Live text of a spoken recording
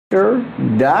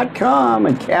.com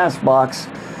and CastBox,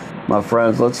 my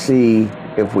friends. Let's see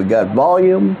if we got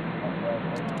volume.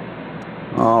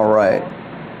 All right.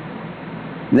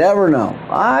 Never know.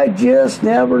 I just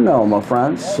never know, my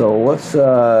friends. So let's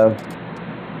go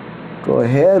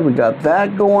ahead. We got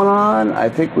that going on. I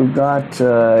think we've got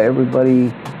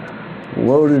everybody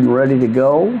loaded and ready to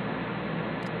go.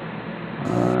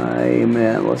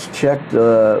 Amen. Let's check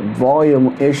the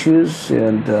volume issues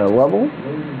and level.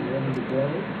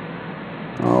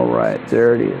 All right,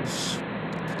 there it is.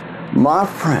 My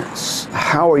friends,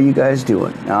 how are you guys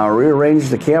doing? Now, rearrange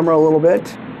the camera a little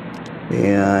bit,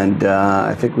 and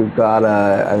I think we've got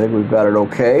it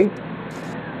okay.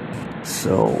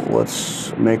 So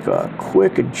let's make a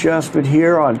quick adjustment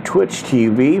here on Twitch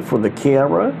TV for the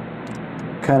camera.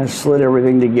 Kind of slid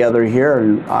everything together here,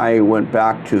 and I went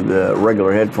back to the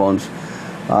regular headphones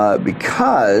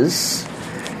because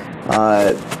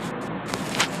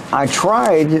I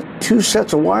tried 2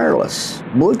 sets of wireless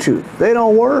Bluetooth. They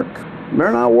don't work.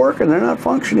 They're not working. They're not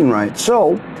functioning right.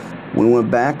 So we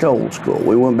went back to old school.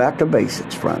 We went back to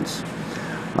basics, friends.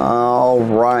 All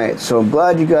right. So I'm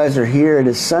glad you guys are here. It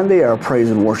is Sunday. Our praise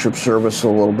and worship service a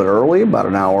little bit early, about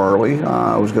an hour early.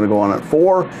 I was going to go on at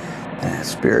 4. And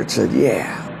Spirit said,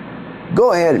 yeah,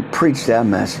 go ahead and preach that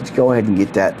message. Go ahead and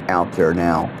get that out there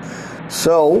now.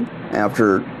 So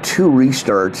after 2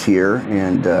 restarts here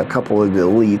and a couple of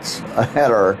deletes at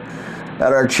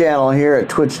our channel here at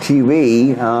Twitch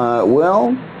TV,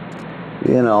 well,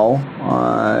 you know,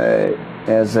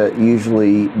 as it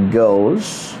usually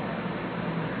goes.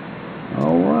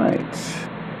 All right.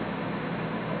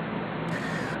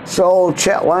 So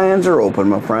chat lines are open,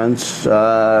 my friends.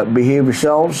 Behave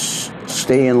yourselves.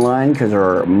 Stay in line because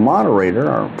our moderator,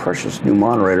 our precious new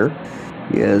moderator,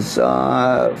 is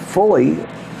fully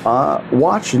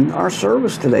watching our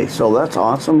service today. So that's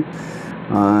awesome.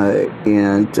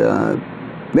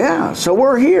 Yeah, so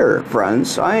we're here,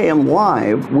 friends. I am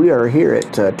live. We are here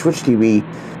at Twitch TV,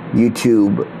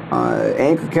 YouTube,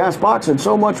 Anchor, CastBox, and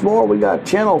so much more. We got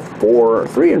channel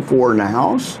 3 and 4 in the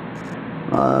house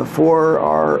for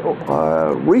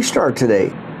our restart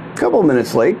today. A couple of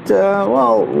minutes late,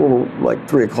 well, like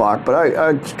 3 o'clock, but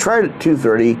I tried at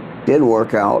 2:30, didn't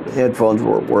work out, headphones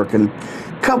weren't working,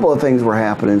 a couple of things were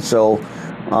happening, so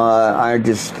I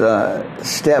just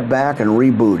stepped back and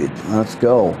rebooted. Let's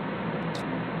go.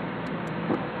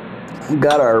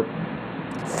 Got our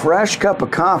fresh cup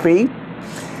of coffee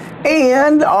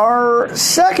and our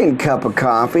second cup of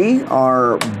coffee,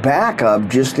 our backup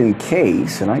just in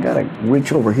case, and I gotta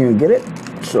reach over here and get it,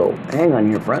 so hang on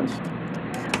here, friends.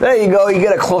 There you go. You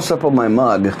get a close-up of my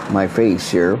mug, my face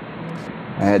here.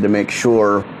 I had to make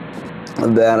sure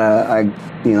that I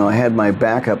had my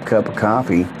backup cup of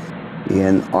coffee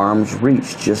in arm's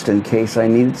reach just in case I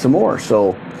needed some more.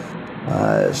 So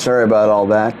sorry about all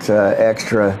that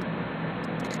extra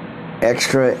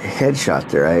headshot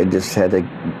there. I just had to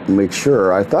make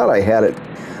sure. I thought I had it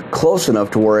close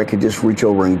enough to where I could just reach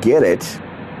over and get it,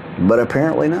 but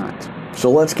apparently not.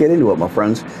 So let's get into it, my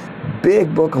friends.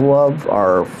 Big book of love,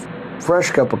 our fresh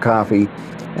cup of coffee,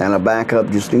 and a backup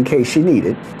just in case you need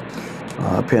it.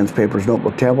 Pens, papers,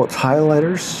 notebook, tablets,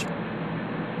 highlighters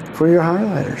for your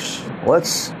highlighters.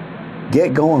 Let's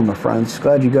get going, my friends.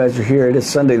 Glad you guys are here. It is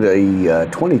Sunday the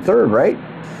 23rd, right?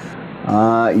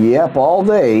 Yep, all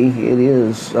day. It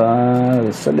is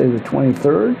Sunday the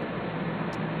 23rd,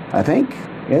 I think.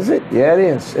 Is it? Yeah, it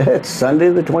is. It's Sunday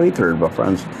the 23rd, my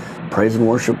friends. Praise and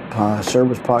worship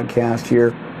service podcast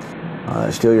here.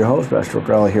 Still your host, Pastor Rick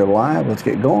Riley here live. Let's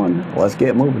get going. Let's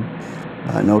get moving.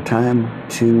 No time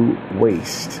to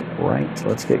waste, right?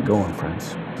 Let's get going,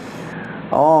 friends.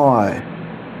 Oh, I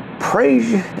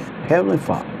praise you, Heavenly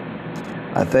Father.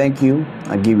 I thank you.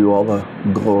 I give you all the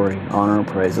glory, honor, and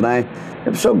praise. And I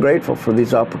am so grateful for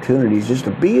these opportunities just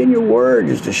to be in your word,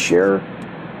 just to share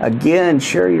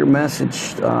your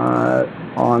message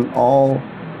on all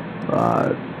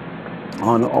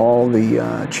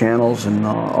the channels and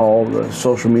all the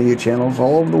social media channels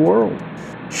all over the world.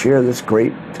 Share this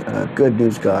great good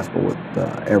news gospel with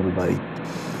everybody.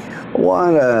 I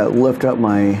want to lift up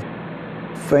my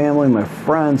family, my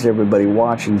friends, everybody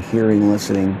watching, hearing,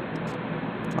 listening,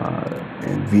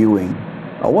 and viewing.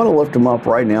 I want to lift them up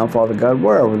right now, Father God,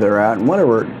 wherever they're at, and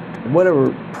whatever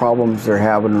problems they're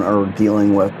having or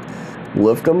dealing with.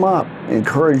 Lift them up,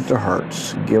 encourage their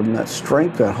hearts, give them that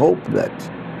strength, that hope that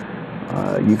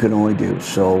you can only do.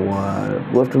 So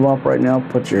lift them up right now.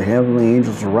 Put your heavenly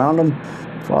angels around them.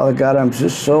 Father God, I'm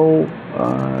just so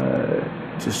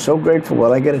grateful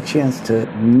that I get a chance to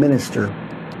minister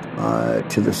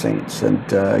to the saints, and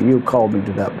you called me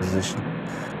to that position,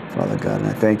 Father God, and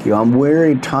I thank you. I'm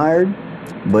weary, tired.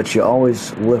 but you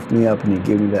always lift me up and you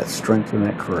give me that strength and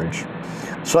that courage.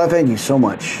 So I thank you so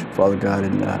much, Father God,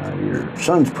 in your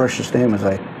Son's precious name as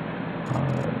I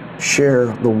share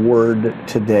the word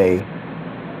today.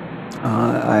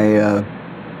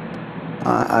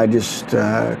 I just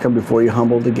come before you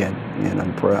humbled again, and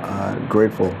I'm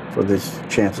grateful for these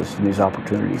chances and these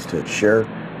opportunities to share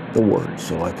the word.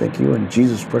 So I thank you in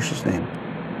Jesus' precious name.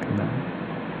 Amen.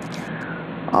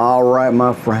 All right,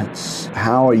 my friends,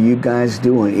 how are you guys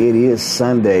doing? It is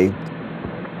Sunday,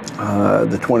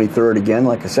 the 23rd again,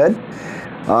 like I said.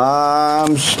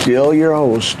 I'm still your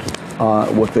host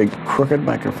with a crooked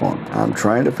microphone. I'm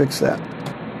trying to fix that.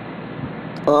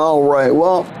 All right.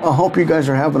 Well, I hope you guys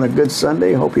are having a good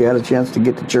Sunday. I hope you had a chance to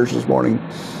get to church this morning,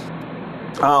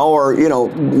 or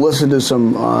listen to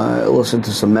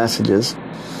some messages.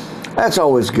 That's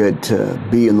always good to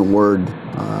be in the Word,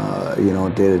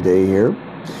 day to day here.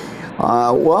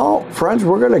 Well, friends,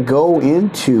 we're going to go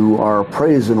into our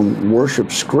praise and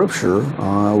worship scripture.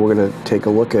 We're going to take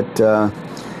a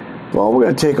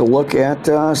look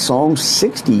at Psalm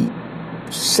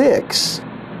 66.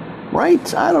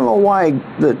 Right? I don't know why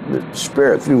the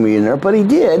Spirit threw me in there, but He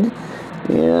did.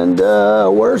 And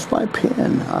where's my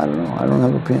pen? I don't know. I don't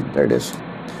have a pen. There it is.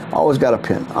 Always got a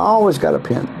pen.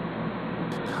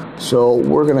 So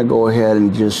we're going to go ahead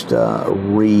and just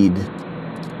read.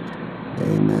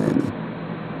 Amen.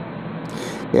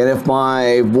 And if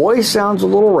my voice sounds a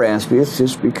little raspy, it's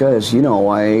just because, I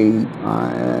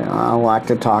like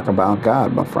to talk about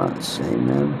God, my friends.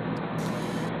 Amen.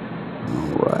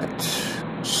 All right.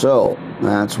 So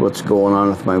that's what's going on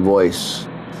with my voice.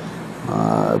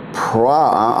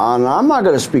 And I'm not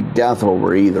going to speak death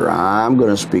over it either. I'm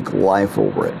going to speak life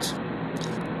over it.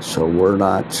 So we're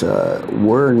not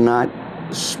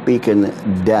speaking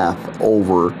death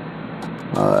over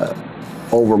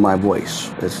my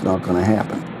voice. It's not going to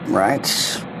happen,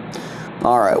 right?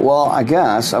 All right. Well, I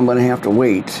guess I'm going to have to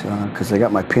wait because I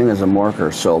got my pen as a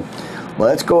marker. So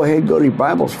let's go ahead and go to your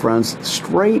Bibles, friends,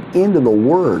 straight into the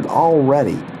Word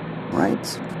already,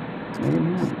 right?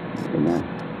 Amen. Amen.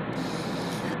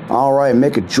 All right,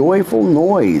 make a joyful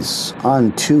noise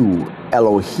unto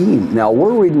Elohim. Now,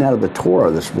 we're reading out of the Torah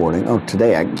this morning. Oh,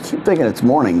 today. I keep thinking it's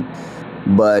morning,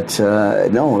 but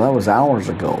no, that was hours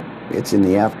ago. It's in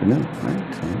the afternoon,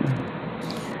 right? Amen.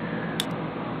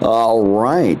 All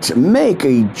right, make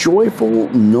a joyful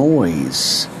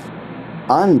noise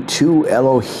unto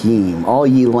Elohim, all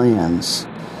ye lands.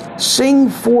 Sing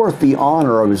forth the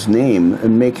honor of his name,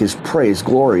 and make his praise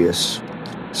glorious.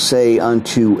 Say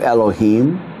unto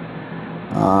Elohim,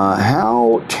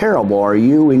 how terrible are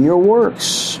you in your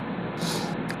works?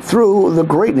 Through the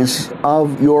greatness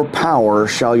of your power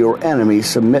shall your enemies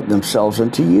submit themselves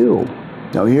unto you.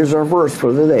 Now here's our verse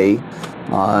for the day.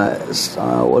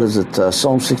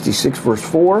 Psalm 66, verse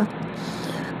 4.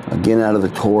 Again out of the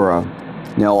Torah.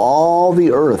 Now all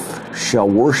the earth shall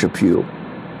worship you,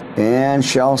 and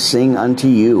shall sing unto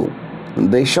you.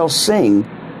 And they shall sing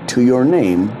to your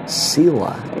name,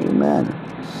 Selah. Amen.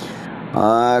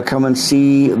 Come and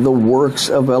see the works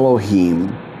of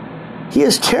Elohim. He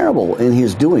is terrible in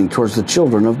his doing towards the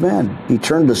children of men. He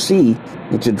turned the sea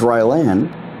into dry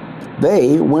land.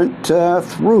 They went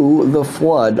through the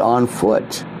flood on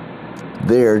foot.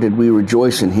 There did we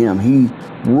rejoice in him. He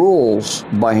rules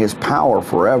by his power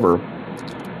forever.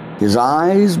 His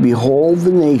eyes behold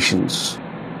the nations,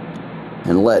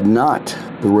 and let not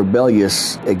the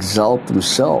rebellious exalt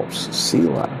themselves.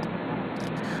 Selah.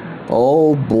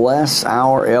 Oh, bless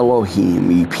our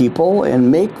Elohim, ye people, and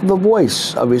make the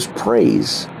voice of his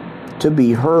praise to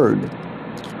be heard,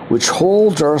 which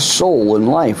holds our soul in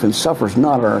life and suffers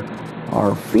not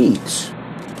our feet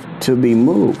to be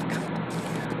moved.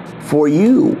 For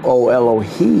you, O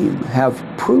Elohim, have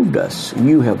proved us.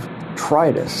 You have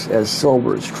tried us as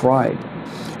silver is tried.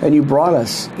 And you brought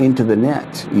us into the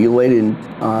net. You laid in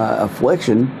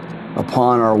affliction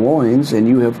upon our loins, and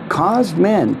you have caused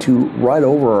men to ride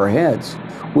over our heads.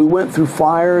 We went through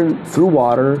fire and through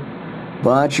water,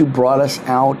 but you brought us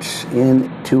out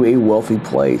into a wealthy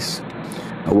place.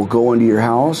 I will go into your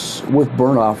house with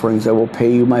burnt offerings. I will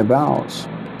pay you my vows,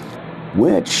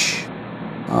 which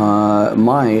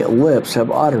my lips have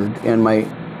uttered, and my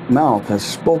mouth has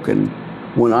spoken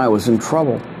when I was in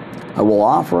trouble. I will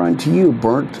offer unto you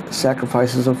burnt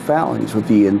sacrifices of fatlings with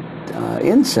the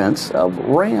incense of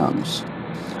rams.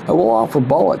 I will offer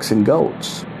bullocks and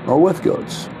goats, or with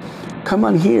goats. Come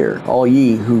on here, all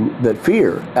ye that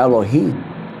fear Elohim,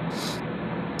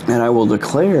 and I will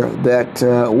declare that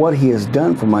what he has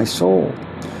done for my soul.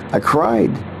 I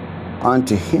cried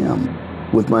unto him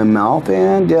with my mouth,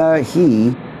 and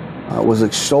he was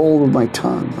extolled with my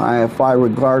tongue. If I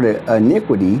regard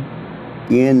iniquity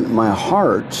in my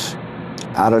heart,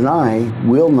 Adonai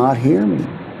will not hear me.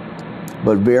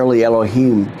 But verily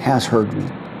Elohim has heard me.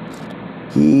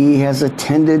 He has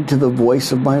attended to the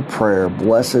voice of my prayer.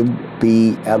 Blessed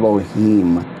be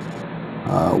Elohim,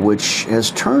 which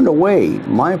has turned away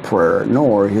my prayer,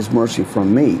 nor his mercy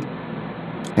from me.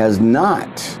 Has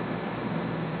not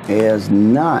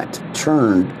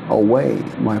turned away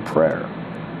my prayer,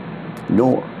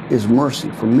 nor his mercy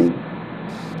from me.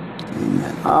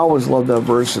 Amen. I always love that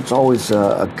verse. It's always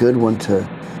a good one to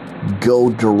go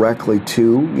directly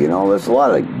to. You know, there's a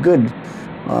lot of good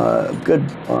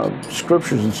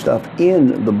scriptures and stuff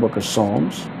in the book of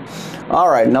Psalms. All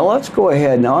right, now let's go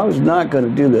ahead. Now, I was not going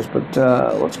to do this, but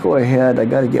let's go ahead. I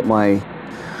got to get my,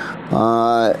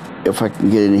 if I can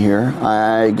get in here,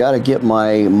 I got to get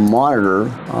my monitor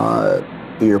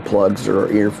earplugs or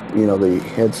the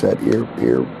headset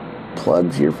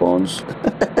earplugs, earphones,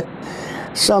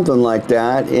 something like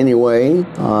that. Anyway,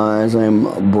 as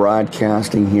I'm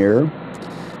broadcasting here,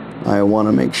 I want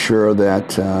to make sure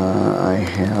that I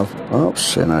have,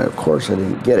 of course I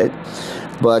didn't get it,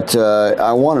 but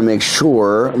I want to make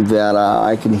sure that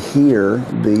I can hear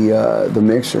the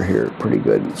mixer here pretty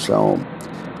good. So,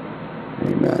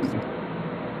 amen.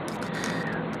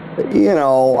 You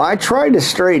know, I tried to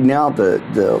straighten out the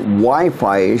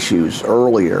Wi-Fi issues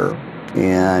earlier,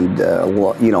 and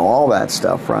all that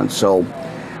stuff, friends. So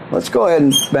let's go ahead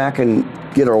and back and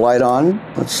get our light on.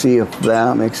 Let's see if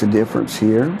that makes a difference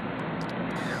here.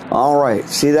 All right.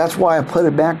 See, that's why I put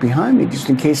it back behind me, just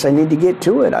in case I need to get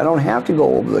to it. I don't have to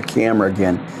go over the camera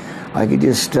again. I could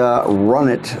just run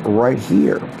it right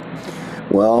here.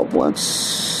 Well,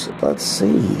 let's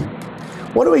see.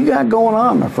 What do we got going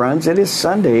on, my friends? It is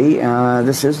Sunday.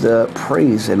 This is the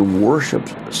Praise and Worship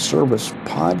Service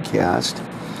podcast.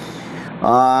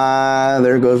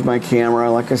 There goes my camera.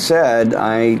 Like I said,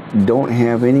 I don't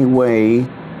have any way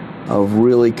of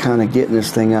really kind of getting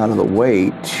this thing out of the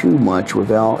way too much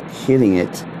without hitting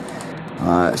it.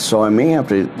 So I may have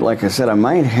to, like I said, I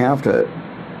might have to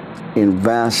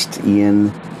invest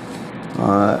in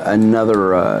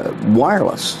another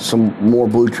wireless, some more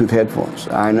Bluetooth headphones.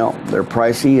 I know they're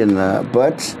pricey,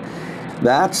 but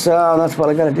that's what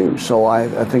I got to do. So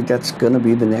I think that's going to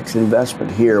be the next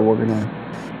investment here. We're going to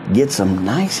get some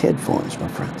nice headphones, my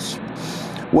friends.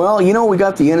 Well, we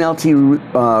got the NLT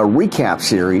recap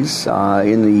series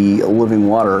in the Living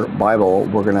Water Bible.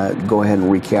 We're going to go ahead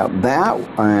and recap that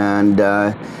and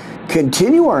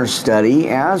continue our study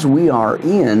as we are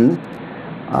in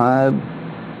 1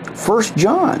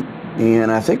 John. And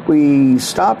I think we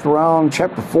stopped around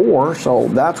chapter 4, so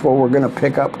that's where we're going to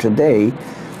pick up today,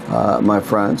 my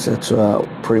friends. That's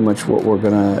pretty much what we're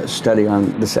going to study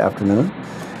on this afternoon.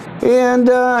 And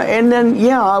then,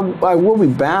 I will be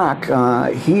back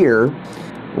here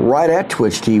right at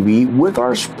Twitch TV with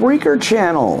our Spreaker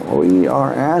channel. We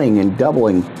are adding and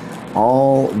doubling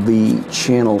all the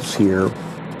channels here.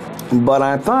 But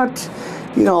I thought,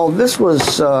 this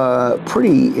was a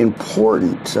pretty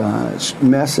important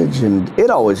message, and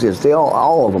it always is. They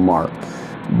all of them are.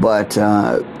 But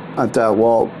I thought,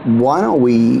 well, why don't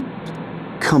we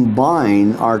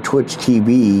combine our Twitch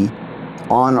TV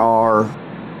on our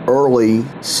early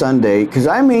Sunday, because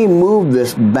I may move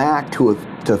this back to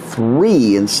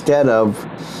 3 instead of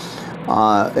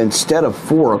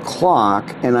 4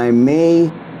 o'clock, and I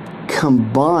may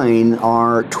combine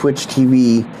our Twitch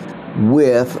TV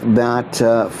with that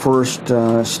first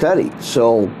study.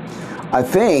 So I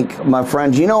think, my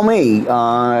friends, you know me,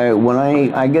 when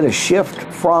I get a shift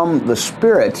from the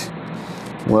Spirit,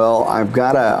 well, I've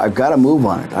got to move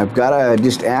on it. I've got to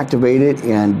just activate it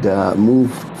and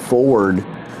move forward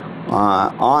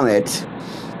on it.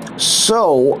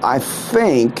 So I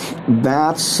think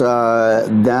that's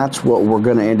what we're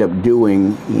going to end up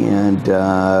doing, and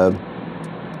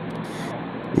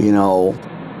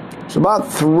it's about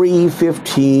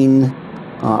 3:15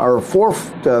 or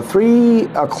 3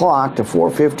 o'clock to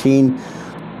 4:15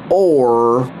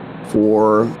 or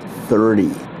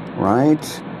 4:30,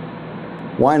 right?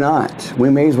 Why not? We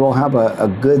may as well have a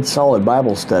good solid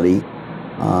Bible study.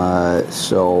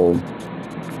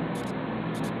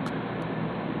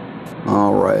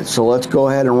 All right, so let's go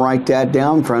ahead and write that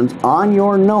down, friends, on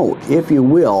your note, if you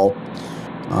will.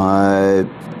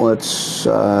 Let's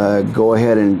go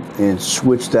ahead and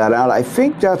switch that out. I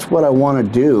think that's what I want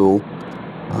to do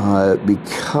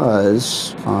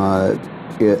because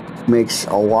it makes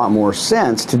a lot more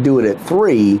sense to do it at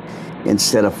 3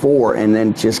 instead of 4, and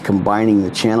then just combining the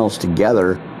channels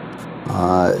together.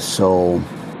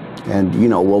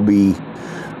 We'll be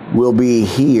will be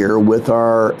here with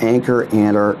our Anchor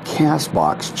and our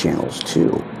Castbox channels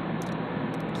too.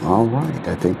 All right,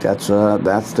 I think that's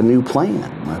the new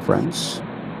plan, my friends.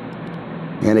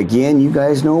 And again, you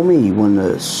guys know me. When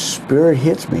the Spirit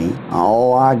hits me,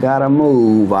 oh, I gotta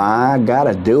move. I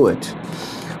gotta do it.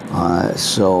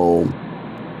 So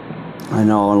I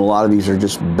know, and a lot of these are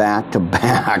just back to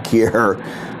back here.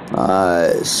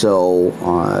 So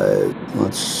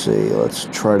let's see. Let's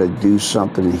try to do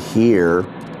something here.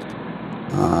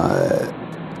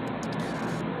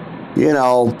 You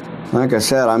know, like I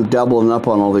said, I'm doubling up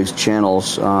on all these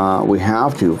channels. We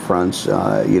have to, friends.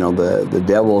 You know, the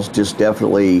devil's just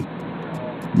definitely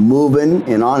moving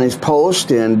and on his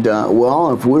post. And,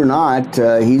 well, if we're not,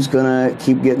 he's going to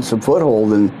keep getting some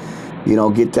foothold and, you know,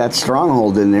 get that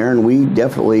stronghold in there. And we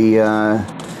definitely,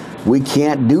 we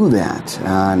can't do that.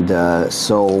 And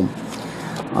so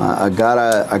I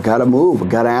gotta move. I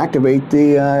gotta activate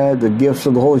the gifts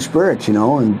of the Holy Spirit, you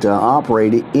know, and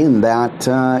operate in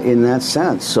that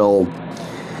sense. So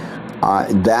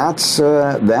that's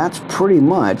pretty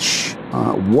much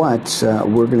what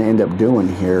we're going to end up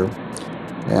doing here.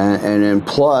 And then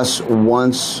plus,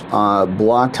 once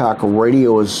Blog Talk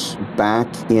Radio is back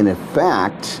in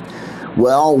effect,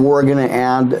 well, we're going to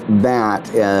add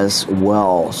that as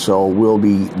well. So we'll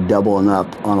be doubling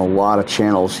up on a lot of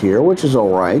channels here, which is all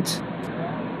right.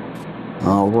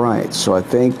 All right. So I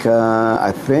think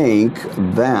that's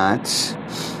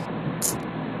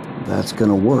going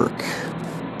to work.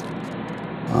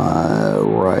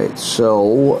 Right.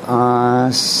 So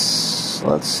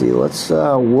let's see. Let's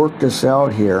work this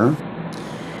out here.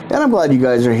 And I'm glad you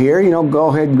guys are here. You know, go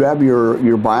ahead and grab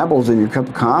your Bibles and your cup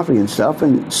of coffee and stuff,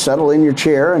 and settle in your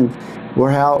chair. And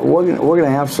we're gonna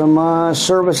have some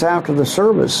service after the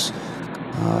service.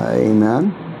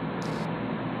 Amen.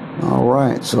 All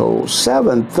right. So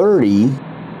 7:30,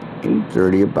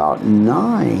 8:30, about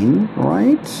 9,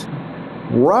 right?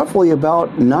 Roughly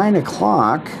about 9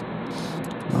 o'clock,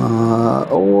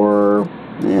 or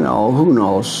you know, who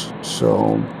knows?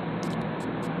 So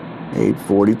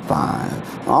 8:45.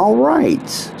 All right,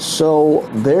 so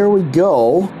there we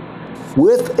go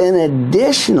with an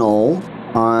additional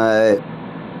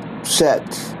set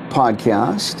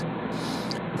podcast.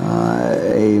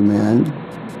 Amen.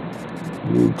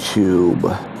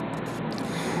 YouTube.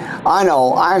 I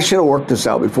know I should have worked this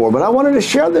out before, but I wanted to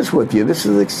share this with you. This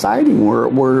is exciting. We're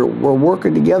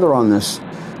working together on this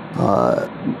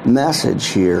message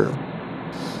here,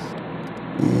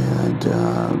 and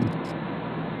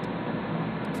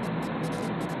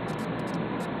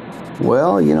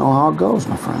well, you know how it goes,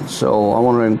 my friends. So I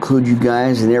want to include you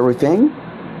guys in everything.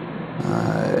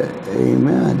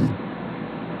 Amen.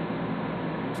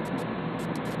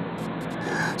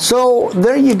 So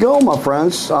there you go, my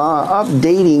friends.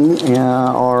 Updating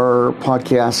our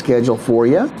podcast schedule for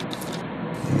you.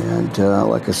 And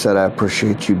like I said, I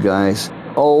appreciate you guys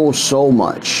so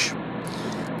much.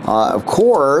 Of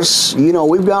course, you know,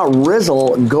 we've got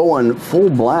Rizzle going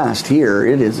full blast here.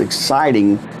 It is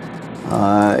exciting.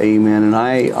 Amen. And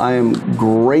I am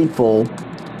grateful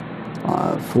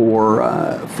for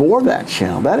that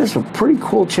channel. That is a pretty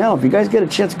cool channel. If you guys get a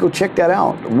chance to go check that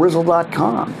out,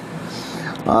 Rizzle.com.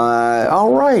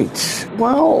 All right.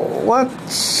 Well,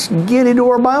 let's get into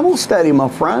our Bible study, my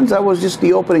friends. That was just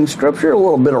the opening scripture. A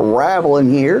little bit of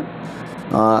rattling here.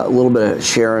 A little bit of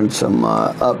sharing some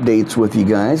updates with you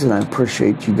guys, and I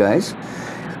appreciate you guys.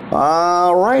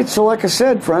 All right, so like I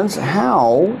said, friends,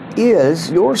 how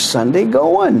is your Sunday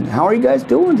going? How are you guys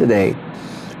doing today?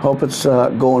 Hope it's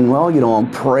going well. You know, I'm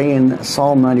praying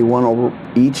Psalm 91 over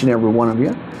each and every one of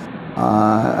you.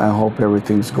 I hope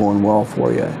everything's going well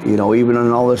for you. You know, even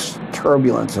in all this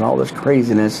turbulence and all this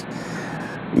craziness,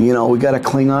 you know, we got to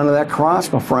cling on to that cross,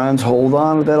 my friends. Hold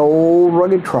on to that old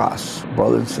rugged cross,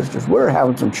 brothers and sisters. We're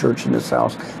having some church in this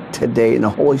house today, and the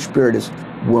Holy Spirit is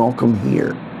welcome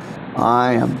here.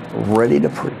 I am ready to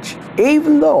preach,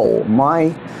 even though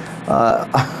my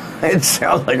it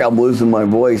sounds like I'm losing my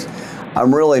voice.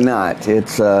 I'm really not.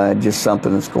 It's just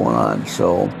something that's going on.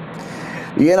 So,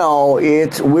 you know,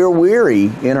 we're weary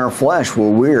in our flesh.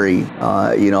 We're weary,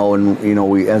 you know, and you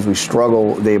know, as we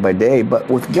struggle day by day. But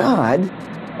with God,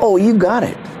 oh, you got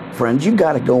it, friends. You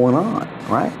got it going on,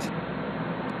 right?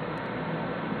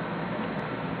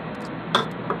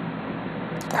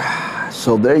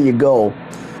 So there you go.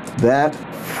 That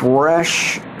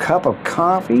fresh cup of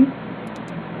coffee.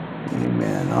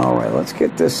 Amen. All right, let's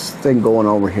get this thing going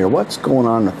over here. What's going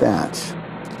on with that?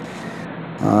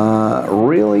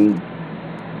 Really?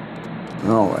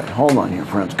 All right, hold on here,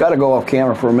 friends. Got to go off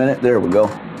camera for a minute. There we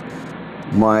go.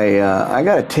 I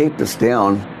got to tape this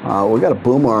down. We got a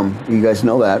boom arm, you guys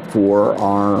know that, for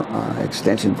our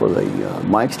extension for the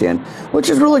mic stand, which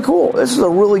is really cool. This is a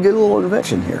really good little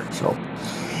invention here. So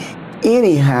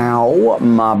anyhow,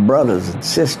 my brothers and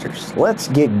sisters, let's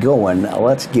get going.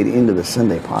 Let's get into the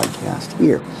Sunday podcast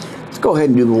here. Let's go ahead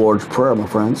and do the Lord's Prayer, my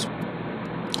friends.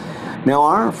 Now,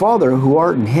 our Father who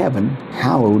art in heaven,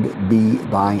 hallowed be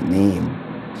thy name.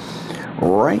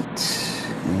 Right.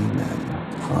 Amen.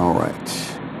 All right.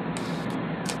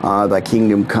 Thy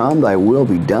kingdom come, thy will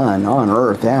be done on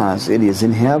earth as it is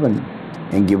in heaven.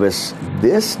 And give us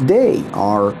this day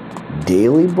our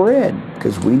daily bread,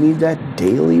 because we need that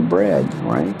daily bread,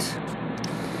 right?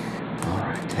 All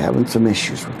right. Having some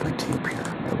issues with my tape here.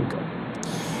 There we go.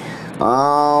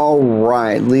 All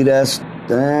right. Lead us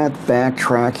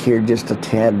backtrack here just a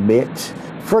tad bit.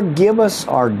 Forgive us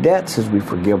our debts as we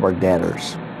forgive our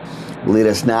debtors. Lead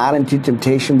us not into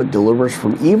temptation, but deliver us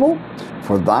from evil.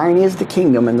 For thine is the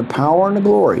kingdom and the power and the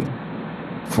glory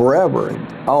forever.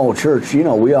 Oh, church, you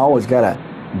know, we always got to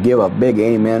give a big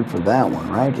amen for that one,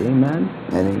 right? Amen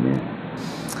and amen.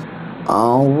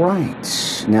 All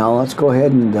right. Now let's go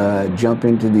ahead and jump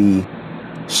into the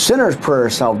Sinner's Prayer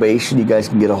of Salvation. You guys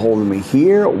can get a hold of me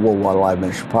here, Worldwide Live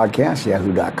Ministry Podcast,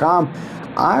 yahoo.com.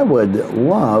 I would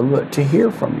love to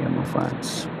hear from you, my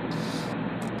friends.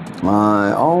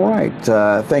 All right.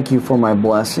 Thank you for my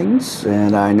blessings.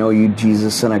 And I know you,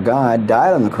 Jesus, Son of God,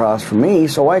 died on the cross for me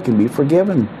so I can be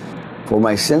forgiven for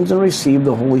my sins and receive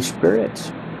the Holy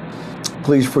Spirit.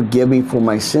 Please forgive me for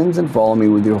my sins and follow me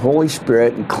with your Holy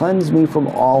Spirit and cleanse me from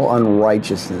all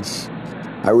unrighteousness.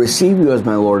 I receive you as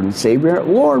my Lord and Savior.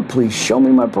 Lord, please show me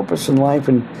my purpose in life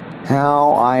and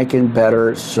how I can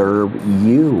better serve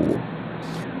you.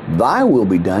 Thy will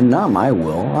be done, not my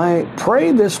will. I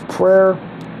pray this prayer,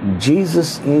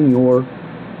 Jesus, in your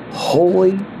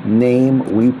holy name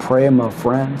we pray, my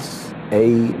friends.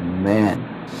 Amen.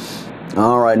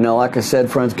 All right, now, like I said,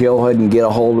 friends, go ahead and get a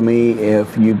hold of me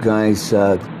if you guys,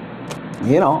 on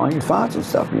your thoughts and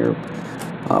stuff, and your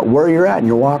where you're at in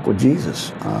your walk with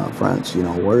Jesus, friends. You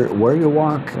know, where you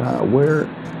walk,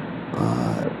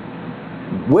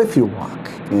 with your walk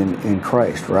in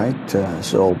Christ, right?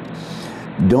 So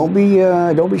don't be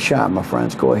shy, my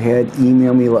friends. Go ahead,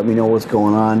 email me, let me know what's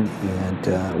going on, and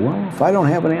if I don't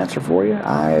have an answer for you,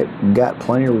 I got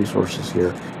plenty of resources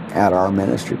here at our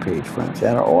ministry page, friends.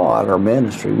 At our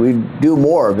ministry, we do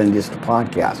more than just a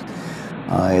podcast.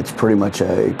 It's pretty much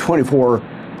a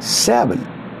 24/7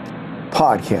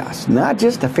 podcast, not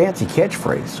just a fancy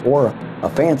catchphrase or a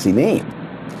fancy name.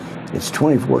 It's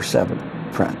 24/7,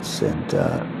 friends. And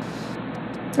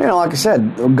like I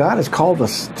said, God has called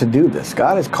us to do this.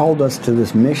 God has called us to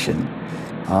this mission,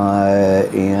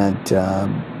 that's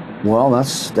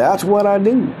what I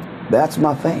do. That's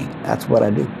my thing. That's what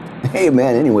I do.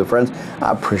 Amen. Anyway, friends,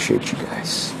 I appreciate you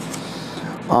guys.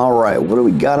 All right, what do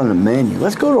we got on the menu?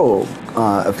 Let's go to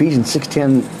Ephesians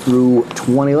 6:10 through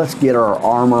 20. Let's get our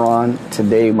armor on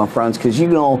today, my friends, because you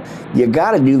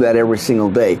got to do that every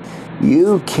single day.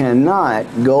 You cannot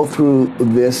go through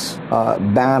this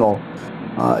battle,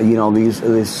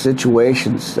 these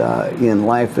situations in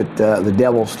life that the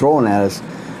devil's throwing at us.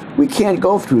 We can't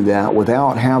go through that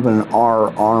without having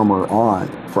our armor on,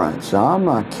 friends. Now, I'm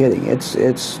not kidding. It's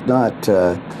not,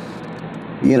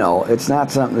 it's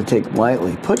not something to take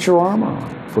lightly. Put your armor on,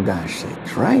 for gosh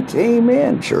sakes, right?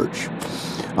 Amen, church.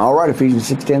 All right, Ephesians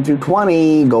 6:10 through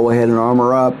 20. Go ahead and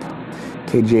armor up.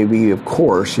 KJV, of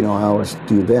course, I always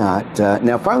do that.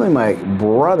 Now, finally, my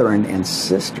brethren and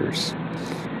sisters,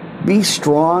 be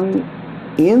strong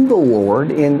in the Lord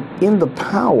and in the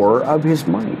power of his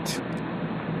might.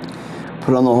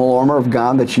 Put on the whole armor of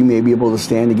God that you may be able to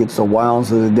stand against the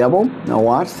wiles of the devil. Now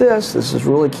watch this. This is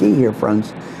really key here,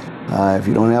 friends. If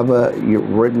you don't have you're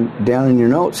written down in your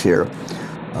notes here.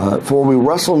 For we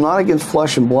wrestle not against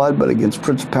flesh and blood, but against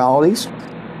principalities,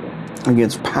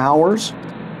 against powers,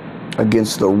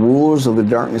 against the rulers of the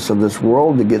darkness of this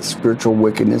world, against spiritual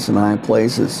wickedness in high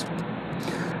places.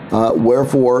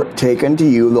 Wherefore, take unto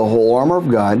you the whole armor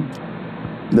of God,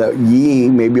 that ye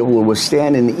may be able to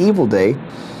withstand in the evil day,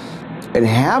 and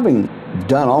having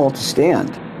done all to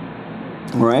stand.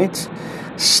 Right?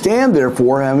 Stand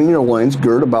therefore, having your loins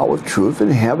girt about with truth,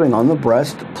 and having on the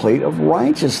breastplate of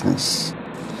righteousness,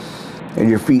 and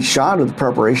your feet shod with the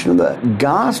preparation of the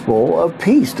gospel of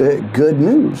peace, the good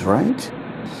news, right?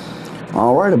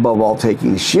 All right, above all,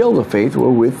 taking the shield of faith,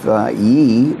 wherewith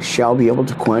ye shall be able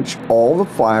to quench all the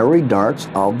fiery darts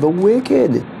of the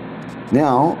wicked.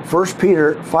 Now, 1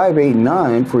 Peter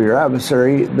 5:8-9, for your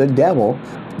adversary, the devil,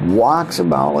 walks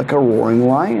about like a roaring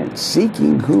lion,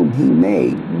 seeking whom he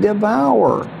may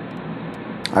devour.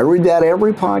 I read that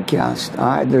every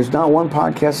podcast. There's not one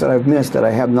podcast that I've missed that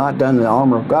I have not done the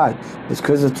armor of God. It's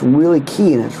because it's really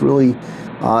key and it's really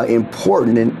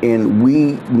important, and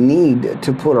we need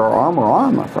to put our armor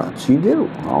on, my friends. You do.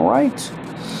 All right.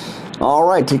 All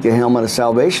right, take the helmet of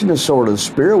salvation, the sword of the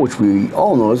Spirit, which we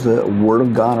all know is the Word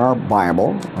of God, our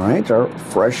Bible, right? Our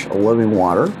fresh living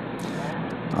water.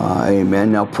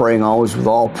 Amen. Now praying always with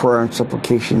all prayer and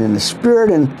supplication in the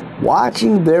Spirit, and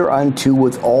watching thereunto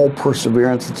with all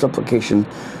perseverance and supplication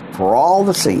for all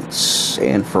the saints.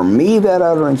 And for me that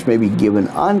utterance may be given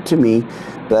unto me,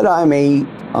 that I may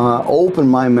open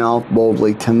my mouth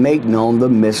boldly to make known the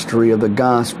mystery of the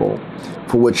gospel,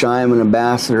 for which I am an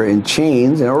ambassador in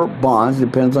chains or bonds,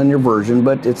 depends on your version,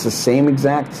 but it's the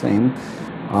exact same,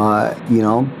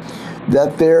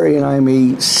 that therein I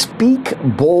may speak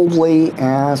boldly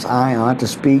as I ought to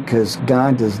speak, because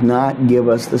God does not give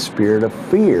us the spirit of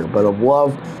fear, but of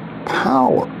love,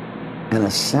 power, and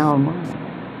a sound mind.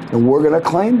 And we're going to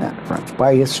claim that, friends.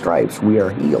 By His stripes we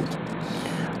are healed.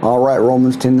 All right,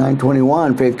 Romans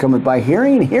 10:9-21, faith cometh by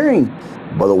hearing, and hearing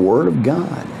by the word of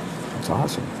God. That's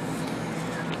awesome.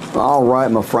 All right,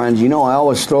 my friends, I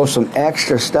always throw some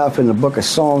extra stuff in the book of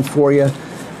Psalms for you.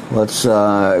 Let's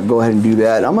go ahead and do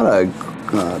that. I'm going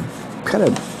to kind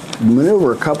of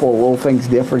maneuver a couple of little things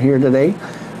different here today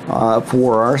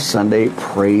for our Sunday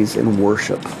Praise and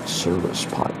Worship Service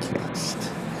podcast.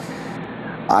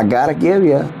 I got to give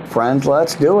you, friends,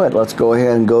 let's do it. Let's go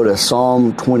ahead and go to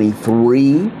Psalm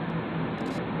 23.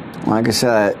 Like I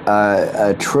said,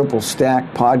 a triple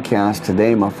stack podcast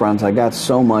today, my friends. I got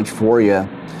so much for you.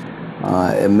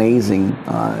 Amazing.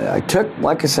 I took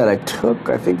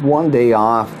I think one day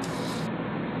off,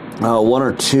 one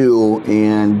or two,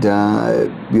 and I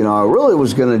really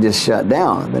was going to just shut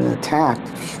down. I've been attacked,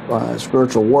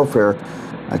 spiritual warfare.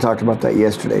 I talked about that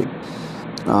yesterday,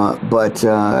 but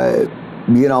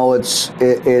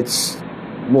it's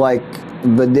like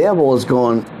the devil is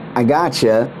going, I got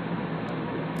you,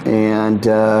 and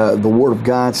the Word of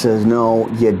God says, no,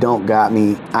 you don't got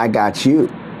me, I got you.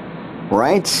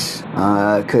 Right?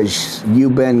 Because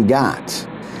you've been got.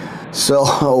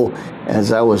 So,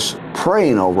 as I was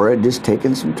praying over it, just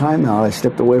taking some time out, I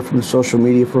stepped away from the social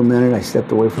media for a minute. I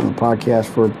stepped away from the podcast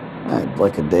for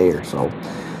like a day or so.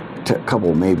 A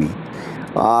couple maybe.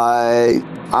 I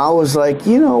was like,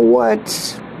 you know what?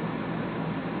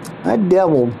 That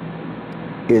devil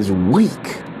is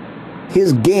weak.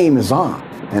 His game is off.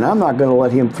 And I'm not going to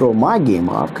let him throw my game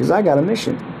off, because I got a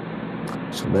mission.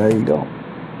 So there you go.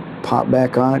 Pop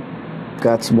back on it.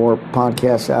 Got some more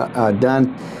podcasts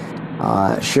done.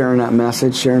 Sharing that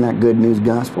message, sharing that good news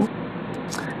gospel.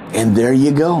 And there you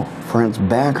go, friends,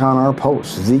 back on our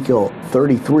post. Ezekiel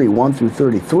 33,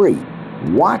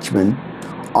 1-33. Watchman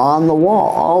on the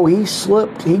wall. Oh, he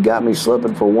slipped. He got me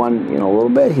slipping for a little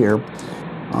bit here.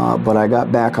 But I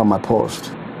got back on my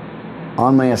post.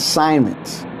 On my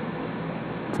assignment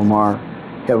from our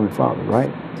Heavenly Father,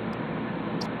 right?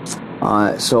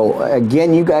 So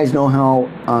again, you guys know how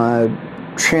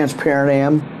transparent I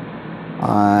am.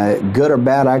 Good or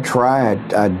bad, I try.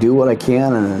 I do what I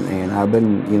can, and I've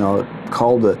been,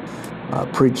 called to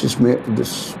preach this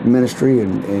ministry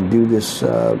and do this,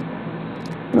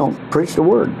 preach the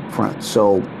word, friends.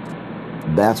 So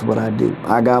that's what I do.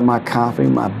 I got my coffee.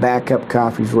 My backup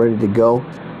coffee's ready to go.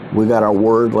 We got our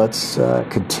word. Let's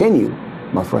continue,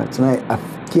 my friends. And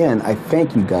I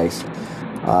thank you guys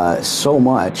so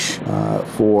much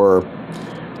for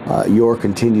your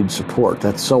continued support.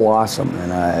 That's so awesome,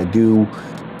 and I do.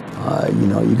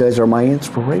 You guys are my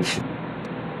inspiration.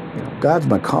 God's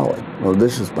my calling. Well,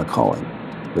 this is my calling,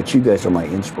 but you guys are my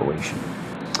inspiration.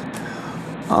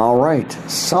 All right,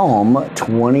 Psalm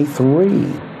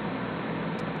 23.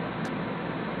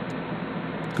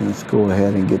 Let's go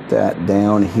ahead and get that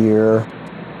down here.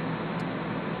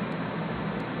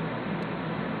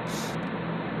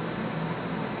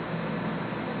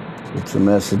 Get some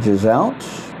messages out.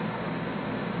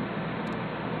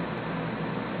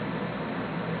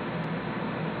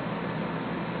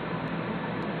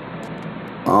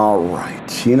 All right.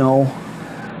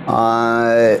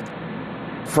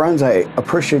 Friends, I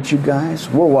appreciate you guys.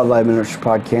 Worldwide Live Ministry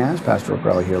Podcast. Pastor Rick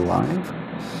Riley here live.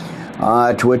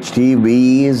 Twitch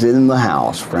TV is in the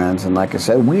house, friends. And like I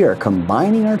said, we are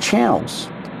combining our channels.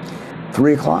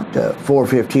 3 o'clock to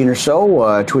 4:15 or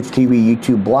so. Twitch TV,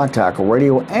 YouTube, Blog Talk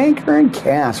Radio, Anchor, and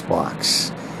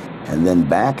Castbox. And then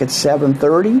back at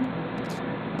 7:30.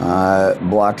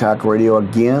 Blog Talk Radio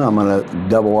again. I'm going to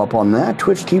double up on that.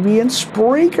 Twitch TV and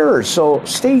Spreaker. So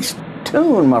stay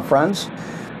tuned, my friends.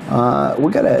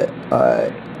 We got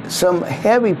some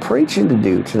heavy preaching to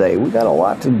do today. We got a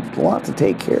lot to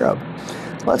take care of.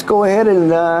 let's go ahead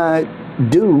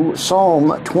and do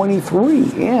Psalm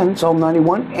 23 and Psalm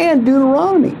 91 and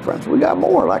Deuteronomy, friends. We got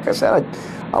more. Like I said,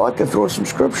 I like to throw some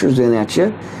scriptures in at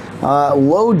you.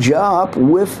 Load you up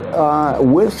with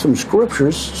some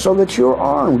scriptures so that you're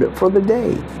armed for the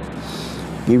day.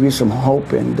 Give you some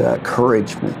hope and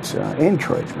encouragement,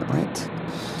 right?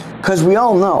 Because we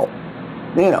all know,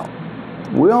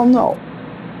 we all know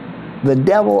the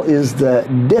devil is the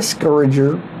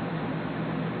discourager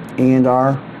and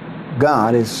our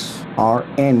God is our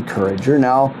encourager.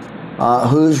 Now,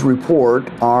 whose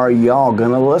report are y'all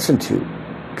going to listen to?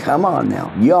 Come on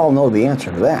now. Y'all know the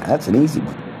answer to that. That's an easy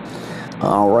one.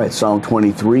 All right, Psalm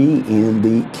 23 in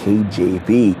the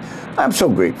KJV. I'm so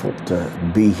grateful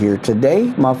to be here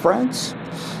today, my friends.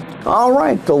 All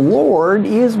right, the Lord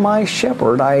is my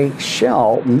shepherd, I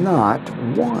shall not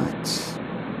want.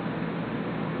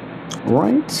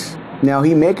 Right? Now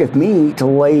he maketh me to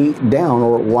lay down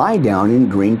or lie down in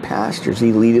green pastures.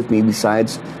 He leadeth me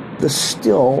besides the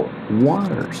still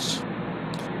waters.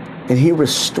 And he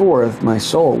restoreth my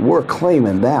soul. We're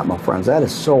claiming that, my friends. That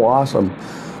is so awesome.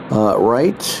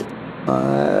 Right?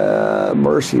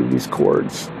 Mercy, these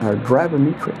chords are driving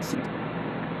me crazy.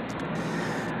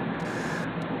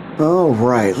 All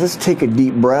right, let's take a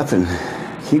deep breath and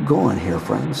keep going here,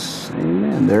 friends.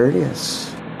 Amen. There it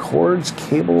is. Cords,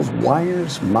 cables,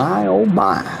 wires, my oh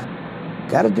my.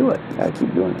 Got to do it. Got to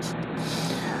keep doing this.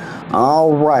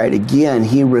 All right, again,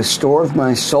 he restoreth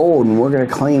my soul, and we're going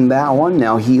to claim that one.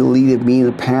 Now he leadeth me in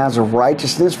the paths of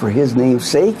righteousness for his name's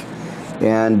sake.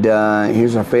 And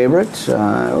here's our favorite.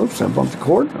 Oops, I bumped the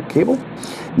cord or cable.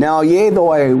 Now, yea, though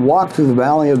I walk through the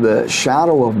valley of the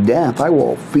shadow of death, I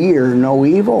will fear no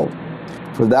evil.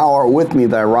 For thou art with me,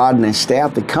 thy rod and thy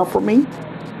staff, they comfort me.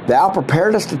 Thou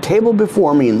preparedst a table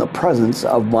before me in the presence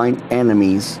of mine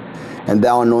enemies. And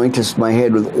thou anointest my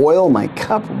head with oil, my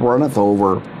cup runneth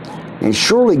over. And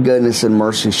surely goodness and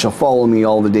mercy shall follow me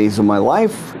all the days of my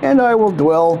life, and I will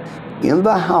dwell in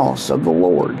the house of the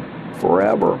Lord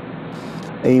forever.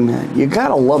 Amen. You got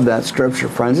to love that scripture,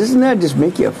 friends. Doesn't that just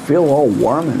make you feel all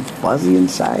warm and fuzzy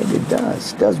inside? It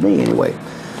does. It does me anyway.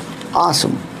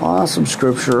 Awesome. Awesome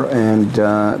scripture, and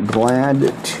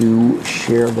glad to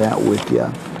share that with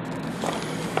you.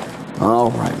 All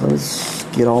right, let's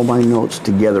get all my notes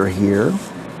together here.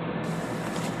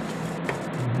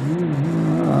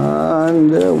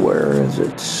 And where is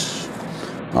it?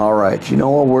 All right, you know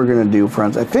what we're going to do,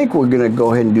 friends? I think we're going to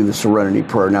go ahead and do the Serenity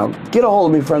Prayer. Now, get a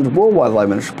hold of me, friends, Worldwide Live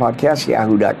Ministry Podcast,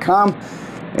 yahoo.com.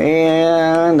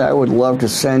 And I would love to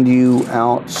send you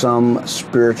out some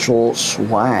spiritual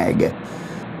swag,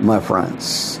 my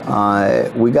friends.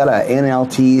 We got a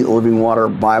NLT Living Water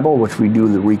Bible, which we do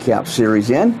the recap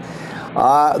series in.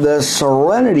 The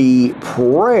Serenity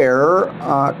Prayer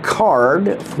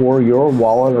card for your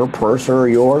wallet or purse or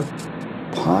your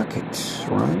pockets,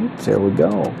 right? There we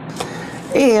go.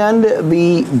 And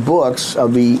the books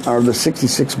of the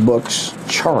 66 books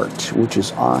chart, which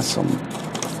is awesome.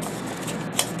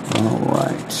 All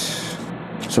right.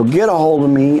 So get a hold of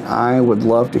me. I would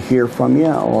love to hear from you.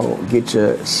 I'll get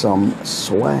you some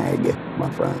swag, my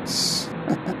friends.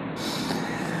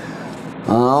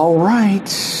 All right.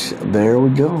 There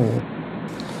we go.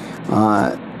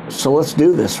 So let's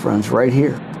do this, friends, right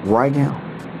here, right now.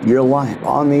 You're live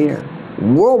on the air.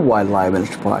 Worldwide Live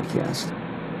Ministry Podcast.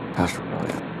 Pastor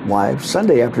Elliott, live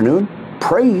Sunday afternoon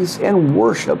praise and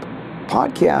worship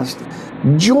podcast.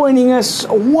 Joining us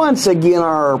once again,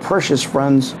 our precious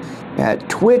friends at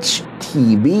Twitch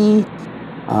TV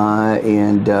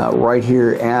and right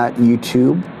here at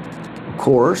YouTube, of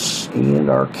course, and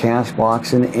our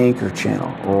Castbox and Anchor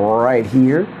channel right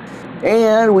here.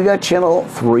 And we got channel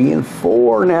 3 and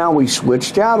 4 now. We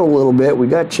switched out a little bit. We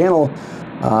got channel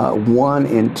 1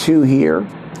 and 2 here,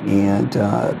 and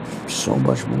so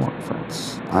much more,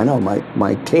 friends. I know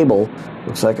my table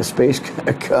looks like a space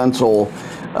console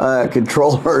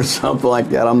controller or something like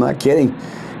that. I'm not kidding.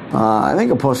 I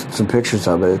think I posted some pictures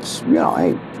of it. It's,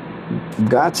 hey,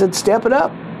 God said step it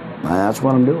up. That's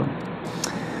what I'm doing.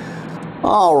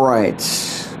 All right.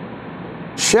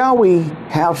 Shall we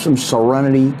have some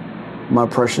serenity, my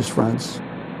precious friends?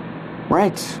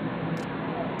 Right.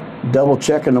 Double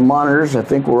checking the monitors. I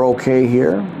think we're okay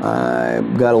here.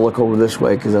 I've got to look over this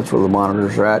way because that's where the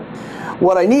monitors are at.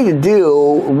 What I need to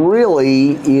do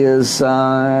really is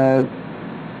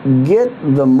move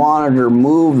the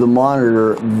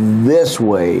monitor this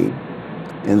way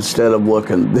instead of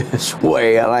looking this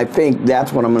way. And I think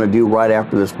that's what I'm going to do right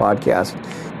after this podcast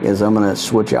is I'm going to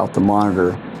switch out the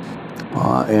monitor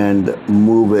and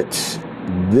move it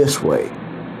this way.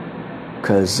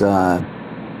 Because, I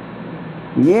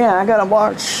got to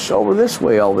watch over this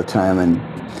way all the time. And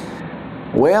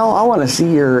Well, I want to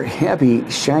see your happy,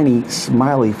 shiny,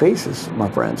 smiley faces, my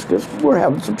friends, because we're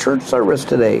having some church service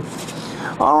today.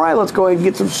 All right, let's go ahead and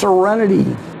get some serenity.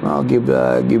 I'll give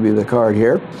you the card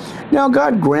here. Now,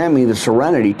 God grant me the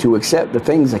serenity to accept the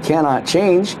things I cannot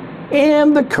change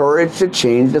and the courage to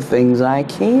change the things I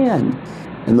can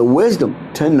and the wisdom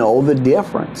to know the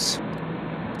difference.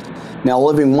 Now,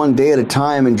 living one day at a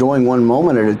time, enjoying one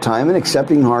moment at a time, and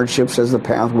accepting hardships as the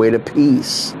pathway to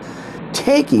peace.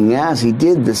 Taking, as he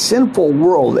did, the sinful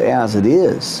world as it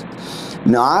is.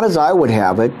 Not as I would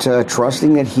have it,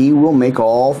 trusting that he will make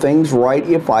all things right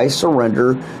if I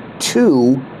surrender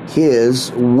to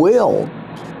his will.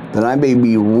 That I may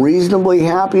be reasonably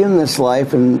happy in this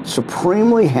life and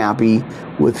supremely happy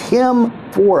with him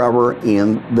forever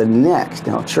in the next.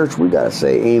 Now, church, we got to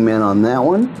say amen on that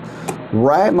one.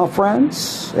 Right, my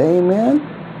friends? Amen.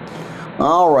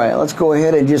 All right, let's go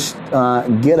ahead and just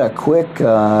get a quick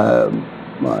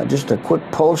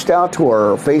post out to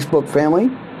our Facebook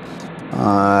family.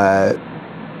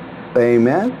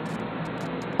 Amen.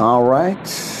 All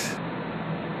right.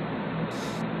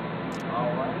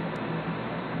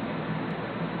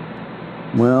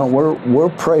 Well, we're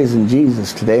praising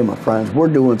Jesus today, my friends. We're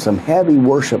doing some heavy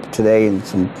worship today and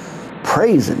some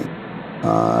praising,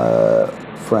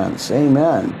 friends.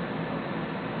 Amen.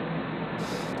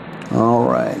 All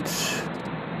right.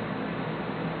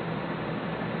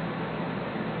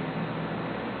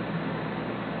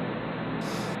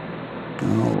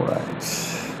 All right.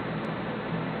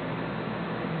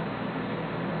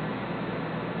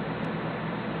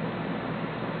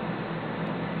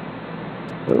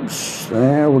 Oops,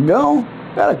 there we go.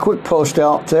 Got a quick post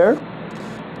out there.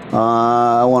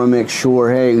 I want to make sure,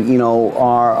 hey, you know,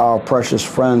 our precious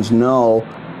friends know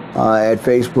at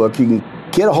Facebook, you can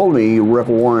get a hold of me, Rick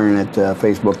Warren, at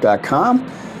facebook.com,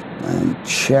 and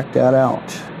check that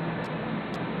out.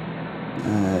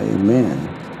 Amen.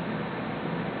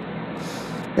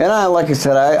 And like I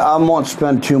said, I won't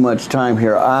spend too much time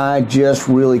here. I just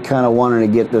really kind of wanted to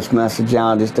get this message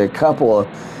out. Just a couple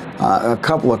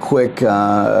of quick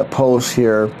posts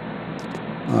here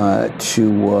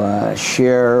to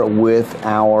share with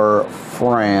our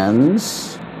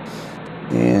friends,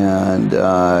 and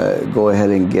go ahead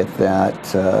and get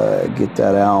that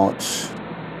out.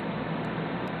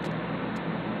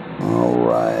 All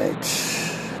right.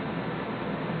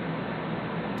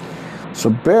 So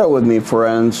bear with me,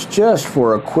 friends, just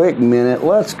for a quick minute.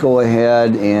 Let's go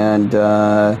ahead and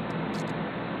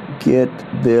get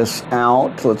this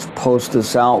out. Let's post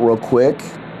this out real quick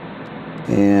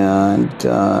and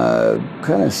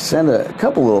kind of send a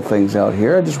couple little things out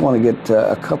here. I just want to get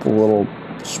a couple little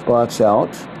spots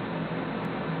out.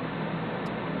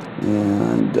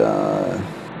 And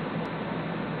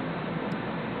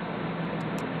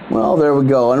well, there we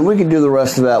go. And we can do the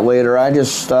rest of that later. I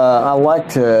just I like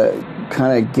to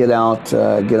kind of get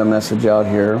a message out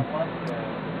here.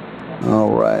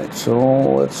 All right, so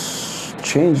let's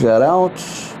change that out.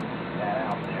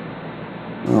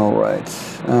 All right,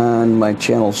 and my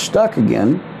channel's stuck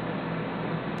again,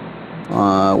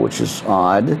 which is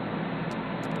odd,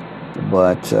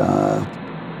 but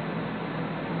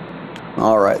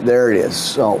all right, there it is.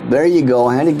 So there you go.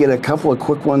 I had to get a couple of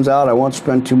quick ones out. I won't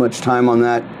spend too much time on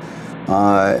that.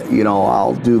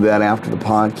 I'll do that after the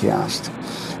podcast.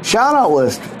 Shout out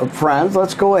list of friends.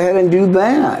 Let's go ahead and do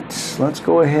that. Let's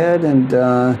go ahead and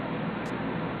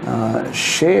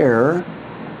share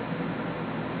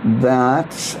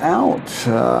that out.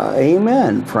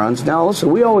 Amen, friends. Now,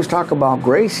 listen, we always talk about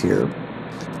grace here.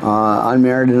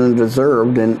 Unmerited,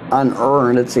 undeserved, and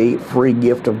unearned. It's a free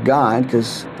gift of God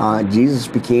because Jesus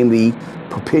became the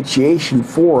propitiation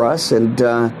for us. And,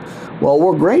 well,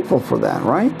 we're grateful for that,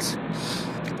 right?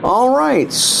 All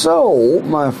right, so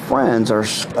my friends,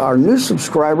 our new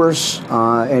subscribers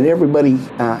and everybody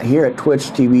here at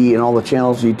Twitch TV and all the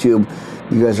channels, YouTube,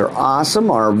 you guys are awesome.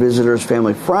 Our visitors,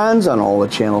 family, friends on all the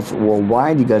channels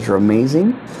worldwide, you guys are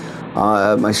amazing.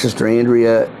 My sister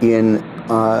Andrea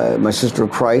my sister of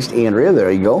Christ, Andrea,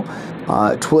 there you go.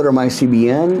 Twitter, my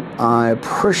CBN, I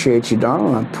appreciate you,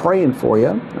 darling. I'm praying for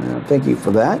you. Thank you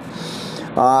for that.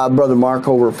 Brother Mark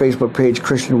over at Facebook page,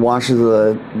 Christian Watches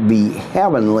the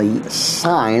Heavenly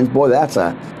Signs. Boy, that's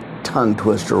a tongue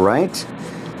twister, right?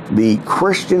 The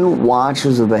Christian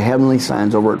Watches of the Heavenly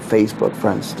Signs over at Facebook,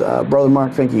 friends. Brother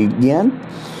Mark, thank you again.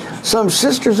 Some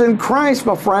sisters in Christ,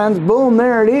 my friends. Boom,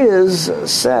 there it is.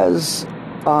 Says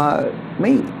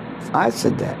me. I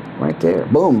said that right there.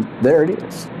 Boom, there it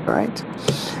is. All right.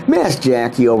 Miss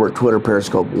Jackie over at Twitter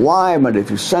Periscope Live, Monday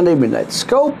through Sunday, Midnight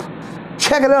Scope.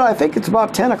 Check it out. I think it's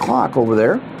about 10 o'clock over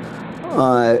there,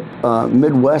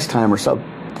 Midwest time or so.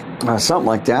 something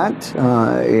like that.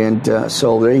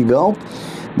 So there you go.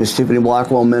 Miss Tiffany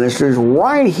Blackwell Ministries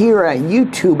right here at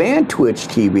YouTube and Twitch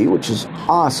TV, which is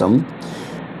awesome.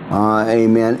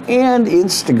 Amen. And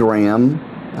Instagram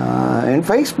and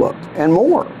Facebook and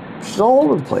more. It's all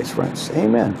over the place, friends.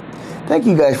 Amen. Thank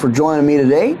you guys for joining me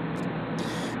today.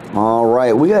 All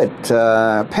right, we got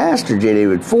Pastor J.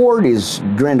 David Ford, his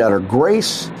granddaughter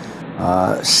Grace,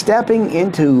 stepping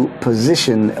into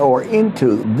position or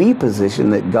into the position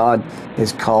that God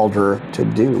has called her to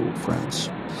do, friends.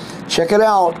 Check it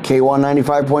out,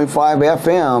 K195.5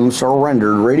 FM,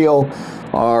 Surrendered Radio.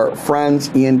 Our friends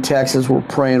in Texas, we're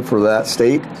praying for that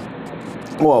state.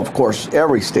 Well, of course,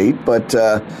 every state, but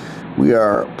we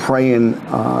are praying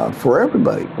for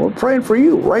everybody. We're praying for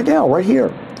you right now, right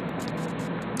here.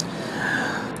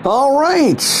 All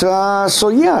right, so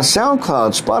yeah,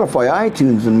 SoundCloud, Spotify,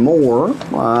 iTunes, and more.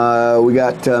 We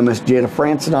got Miss Jada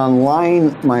Franson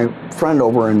online, my friend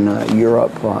over in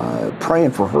Europe,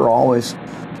 praying for her always.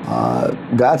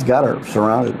 God's got her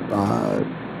surrounded,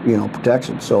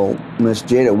 protection. So, Miss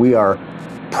Jada, we are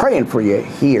praying for you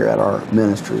here at our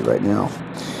ministry right now.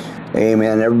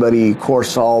 Amen. Everybody, of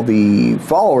course, all the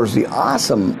followers, the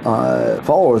awesome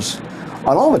followers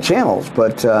on all the channels,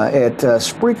 but at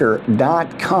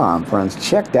Spreaker.com, friends.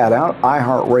 Check that out.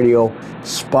 iHeartRadio,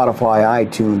 Spotify,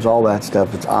 iTunes, all that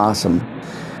stuff. It's awesome.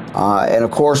 And, of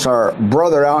course, our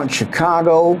brother out in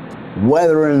Chicago,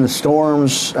 weathering the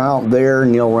storms out there,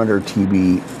 Neil Render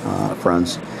TV,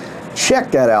 friends.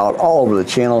 Check that out. All over the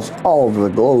channels, all over the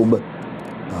globe.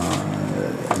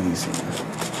 Easy.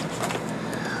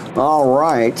 All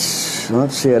right.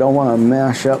 Let's see. I don't want to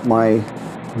mash up my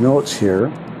notes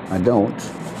here. I don't.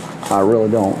 I really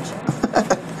don't.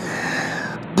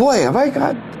 Boy,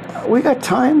 we got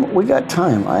time? We got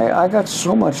time. I got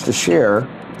so much to share.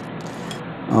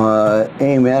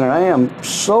 Amen. And I am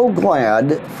so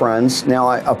glad, friends. Now,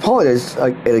 I apologize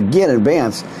again in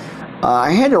advance.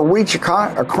 I had to reach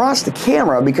across the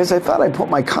camera because I thought I put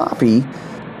my copy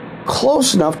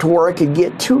close enough to where I could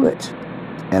get to it.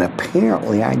 And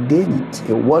apparently I didn't.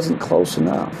 It wasn't close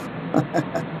enough.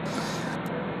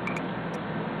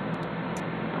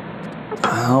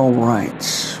 All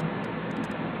right.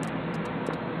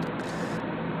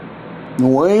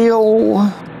 Well,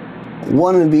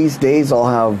 one of these days I'll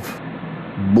have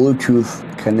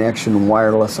Bluetooth connection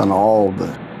wireless on all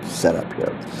the setup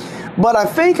here. But I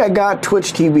think I got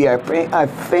Twitch TV. I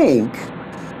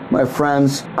think, my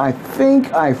friends, I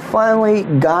think I finally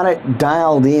got it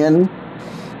dialed in.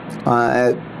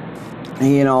 I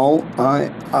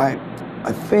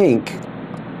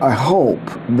hope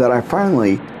that I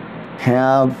finally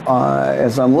have,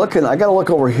 as I'm looking, I got to look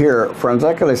over here, friends.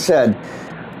 Like I said,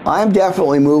 I'm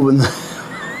definitely moving.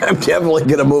 I'm definitely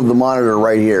going to move the monitor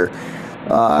right here.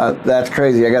 That's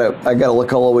crazy. I gotta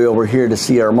look all the way over here to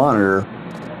see our monitor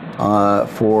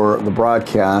for the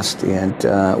broadcast, and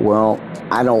well,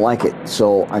 I don't like it,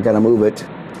 so I got to move it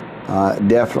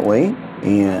definitely.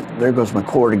 And there goes my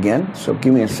cord again. So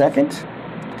give me a second.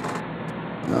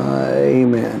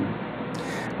 Amen.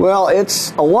 Well,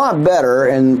 it's a lot better,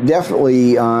 and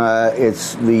definitely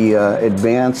it's the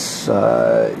advance,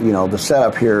 the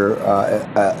setup here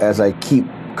as I keep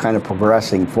kind of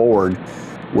progressing forward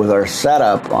with our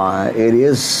setup. It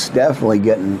is definitely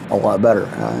getting a lot better,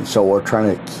 so we're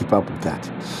trying to keep up with that.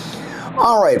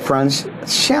 All right, friends,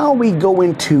 shall we go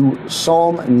into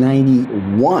Psalm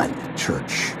 91,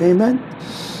 church? Amen.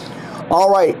 All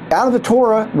right, out of the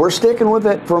Torah, we're sticking with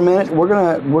it for a minute. We're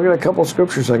gonna a couple of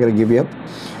scriptures I gotta give you.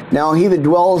 Now, he that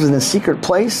dwells in the secret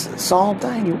place, Psalm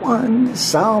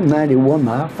 91,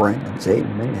 my friends,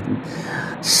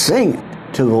 amen. Sing it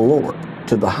to the Lord,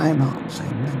 to the high mountains,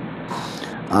 amen.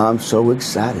 I'm so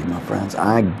excited, my friends.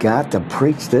 I got to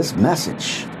preach this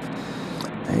message.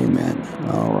 Amen.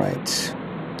 All right.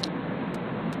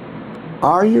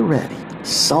 Are you ready?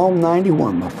 Psalm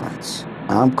 91, my friends.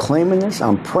 I'm claiming this.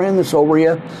 I'm praying this over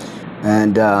you.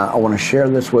 And I want to share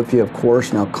this with you, of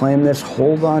course. Now, claim this.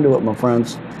 Hold on to it, my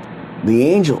friends. The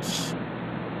angels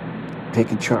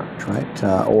taking charge, right?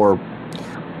 Or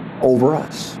over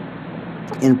us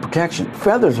in protection.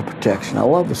 Feathers of protection. I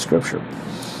love the scripture.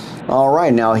 All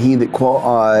right, now he that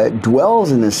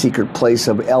dwells in the secret place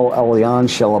of El Elyon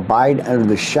shall abide under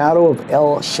the shadow of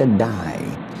El Shaddai.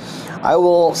 I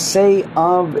will say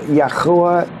of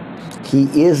Yahuwah,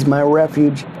 he is my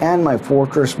refuge and my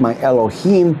fortress, my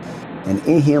Elohim, and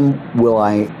in him will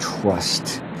I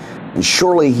trust. And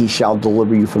surely he shall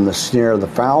deliver you from the snare of the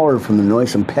fowler, from the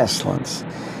noisome pestilence.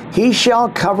 He shall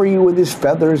cover you with his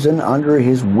feathers, and under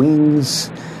his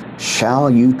wings shall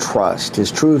you trust.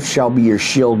 His truth shall be your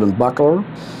shield and buckler.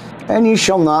 And ye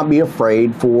shall not be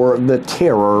afraid for the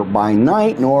terror by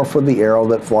night, nor for the arrow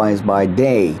that flies by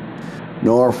day,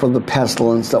 nor for the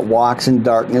pestilence that walks in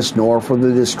darkness, nor for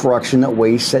the destruction that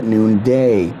wastes at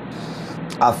noonday.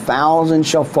 1,000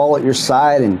 shall fall at your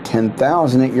side, and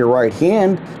 10,000 at your right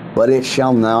hand, but it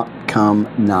shall not come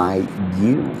nigh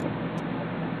you.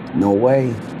 No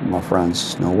way, my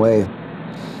friends, no way.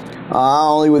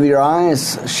 Only with your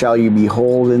eyes shall you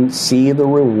behold and see the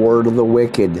reward of the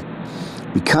wicked.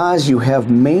 Because you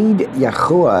have made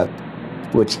Yahuwah,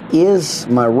 which is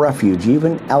my refuge,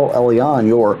 even El Elyon,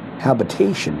 your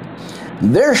habitation.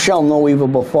 There shall no evil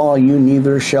befall you,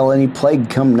 neither shall any plague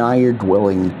come nigh your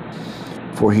dwelling.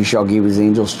 For he shall give his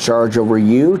angels charge over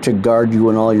you to guard you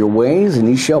in all your ways, and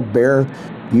he shall bear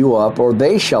you up, or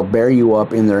they shall bear you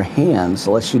up in their hands,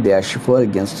 lest you dash your foot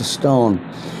against a stone.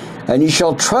 And you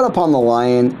shall tread upon the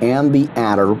lion and the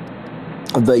adder,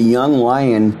 the young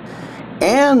lion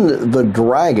and the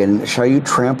dragon shall you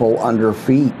trample under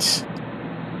feet.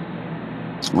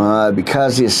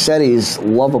 Because he has set his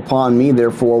love upon me,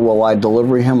 therefore will I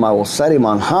deliver him. I will set him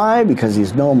on high, because he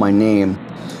has known my name.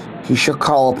 He shall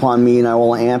call upon me, and I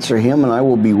will answer him, and I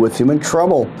will be with him in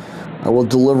trouble. I will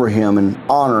deliver him and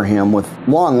honor him. With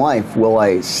long life will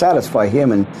I satisfy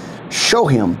him and show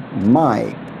him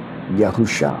my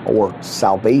Yahusha, or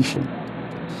salvation.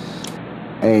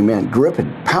 Amen.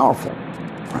 Gripping. Powerful.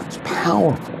 Friends,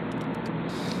 powerful.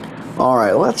 All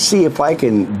right, let's see if I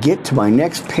can get to my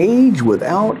next page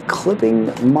without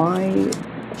clipping my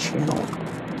channel.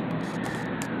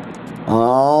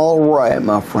 All right,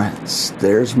 my friends.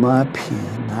 There's my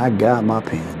pen. I got my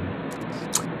pen.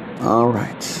 All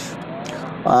right.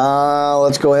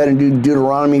 Let's go ahead and do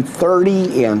Deuteronomy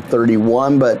 30 and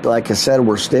 31. But like I said,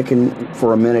 we're sticking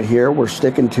for a minute here. We're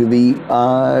sticking to the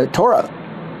Torah.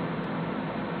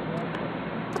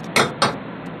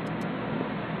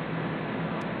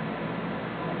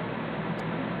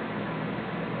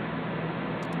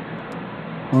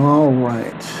 All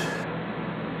right.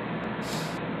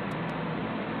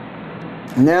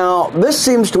 Now, this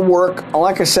seems to work.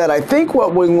 Like I said, I think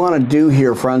what we want to do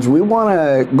here, friends, we want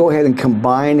to go ahead and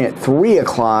combine at 3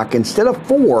 o'clock instead of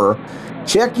 4.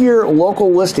 Check your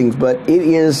local listings, but it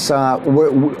is,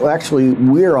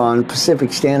 we're on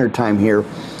Pacific Standard Time here.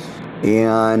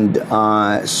 And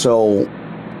so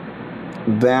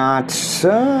that's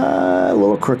a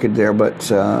little crooked there, but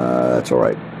that's all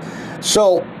right.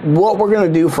 So what we're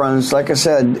going to do, friends, like I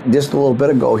said just a little bit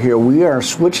ago here, we are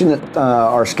switching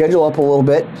our schedule up a little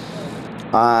bit.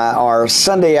 Our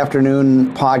Sunday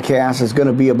afternoon podcast is going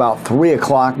to be about 3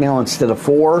 o'clock now instead of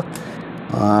 4.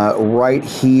 Right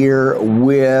here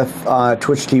with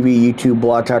Twitch TV, YouTube,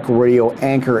 Blog Talk Radio,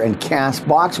 Anchor, and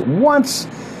Castbox.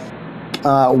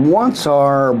 Once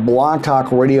our Blog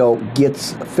Talk Radio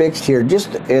gets fixed here,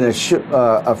 just in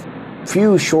a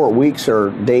few short weeks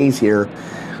or days here,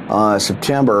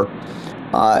 September,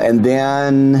 and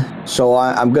then so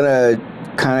I'm gonna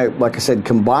kind of, like I said,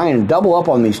 combine and double up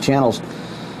on these channels,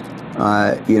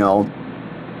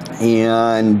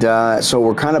 and so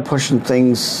we're kind of pushing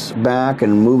things back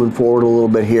and moving forward a little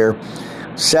bit here.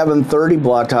 7:30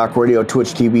 Blog Talk Radio,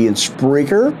 Twitch TV, and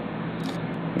Spreaker,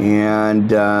 and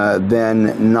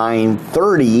then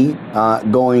 9:30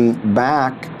 going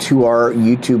back to our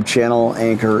YouTube channel,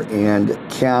 Anchor, and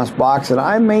Castbox, and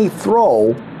I may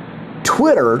throw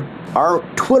Twitter, our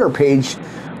Twitter page,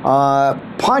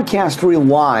 Podcast 3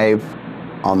 Live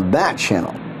on that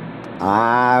channel.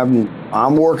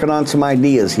 I'm working on some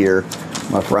ideas here,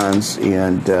 my friends,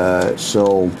 and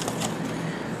so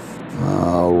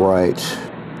all right.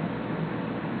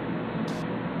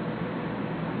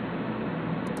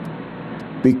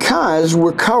 Because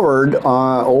we're covered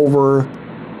over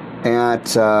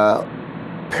at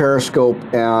Periscope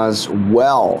as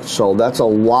well. So that's a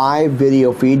live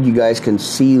video feed. You guys can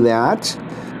see that.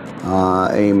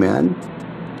 Amen.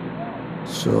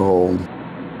 So,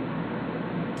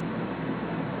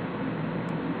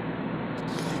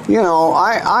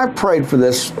 I prayed for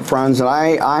this, friends, and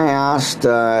I asked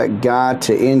God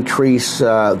to increase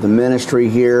the ministry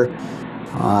here.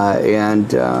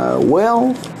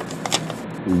 Well,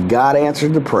 God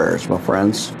answered the prayers, my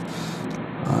friends.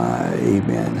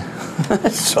 Amen.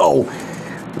 So,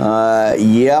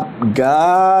 yep,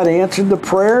 God answered the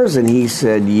prayers, and he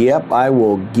said, yep, I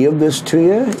will give this to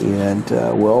you. And,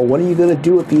 well, what are you going to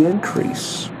do with the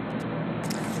increase?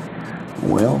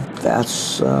 Well,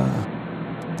 that's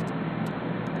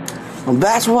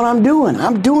what I'm doing.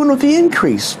 I'm doing with the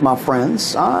increase, my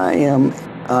friends. I am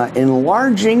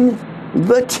enlarging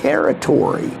the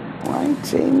territory.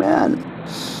 Right? Amen.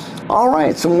 All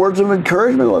right, some words of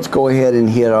encouragement. Let's go ahead and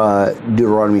hit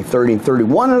Deuteronomy 30 and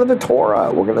 31 out of the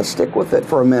Torah. We're going to stick with it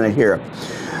for a minute here.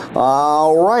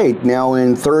 All right, now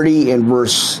in 30 and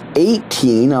verse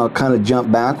 18, I'll kind of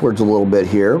jump backwards a little bit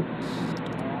here.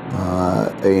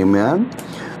 Amen.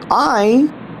 I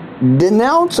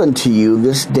denounce unto you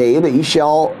this day that ye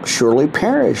shall surely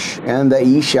perish, and that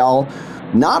ye shall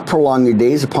not prolong your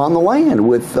days upon the land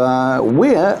whither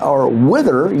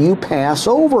you pass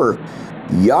over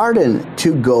Yarden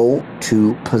to go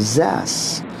to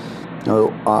possess,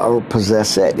 or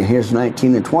possess it. And here's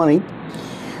 19 and 20.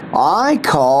 I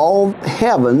call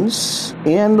heavens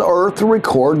and earth to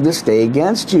record this day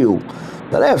against you,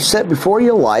 that I have set before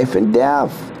you life and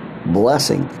death,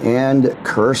 blessing and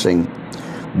cursing.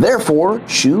 Therefore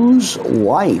choose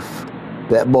life,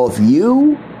 that both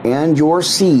you and your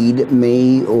seed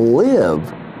may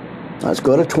live. Let's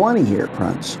go to 20 here,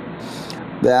 friends.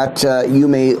 That you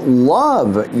may love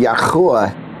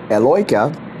Yahuwah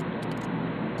Eloika,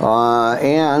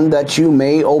 and that you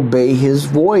may obey his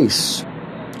voice,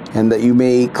 and that you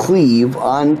may cleave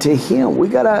unto him. We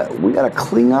gotta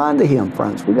cling on to him,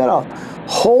 friends. We gotta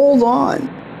hold on,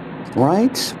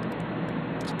 right?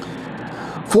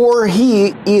 For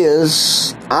he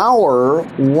is our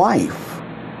life,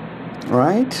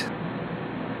 right?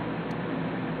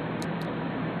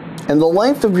 And the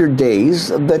length of your days,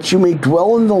 that you may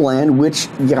dwell in the land which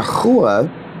Yahuwah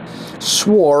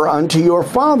swore unto your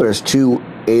fathers, to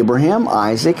Abraham,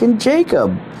 Isaac, and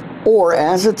Jacob. Or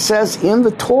as it says in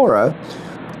the Torah,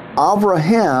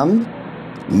 Abraham,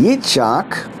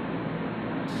 Yitzchak,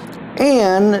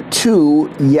 and to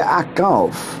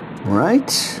Yaakov,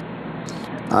 right?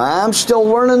 I'm still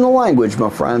learning the language, my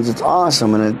friends. It's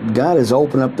awesome, and God has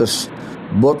opened up this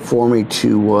book for me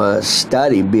to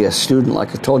study, be a student.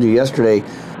 Like I told you yesterday,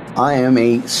 I am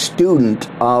a student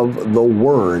of the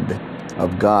Word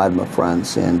of God, my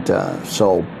friends, and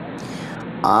so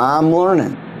I'm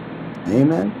learning.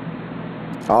 Amen.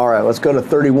 All right, let's go to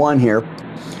 31 here.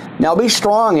 Now be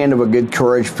strong and of a good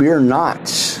courage, fear not,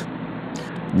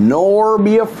 nor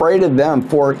be afraid of them,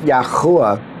 for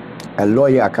Yahuwah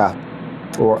Eloyaka,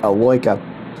 or Eloika,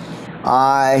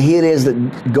 he it is that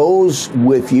goes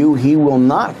with you. He will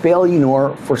not fail you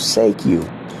nor forsake you.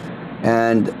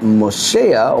 And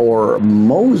Moshe, or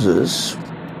Moses,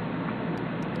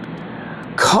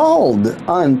 called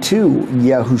unto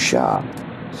Yahusha,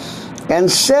 and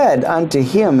said unto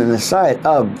him in the sight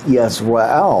of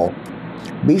Yisrael,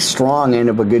 be strong and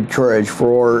of a good courage,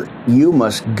 for you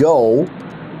must go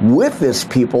with this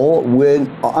people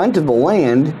unto the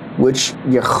land which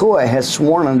Yahuwah has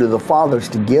sworn unto the fathers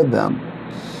to give them.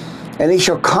 And he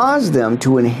shall cause them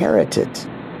to inherit it.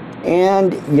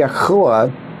 And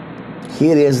Yahuwah,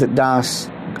 he it is that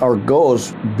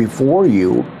goes before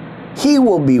you. He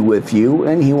will be with you,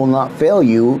 and he will not fail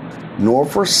you, nor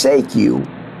forsake you.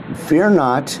 Fear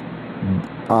not,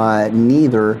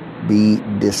 neither be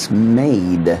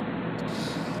dismayed.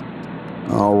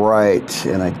 All right,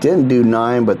 and I didn't do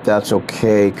 9, but that's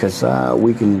okay, because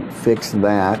we can fix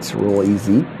that real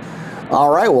easy.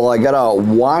 All right, well, I gotta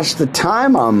watch the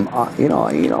time.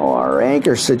 Our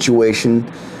anchor situation.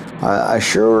 I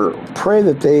sure pray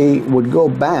that they would go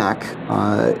back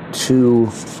to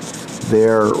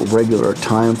their regular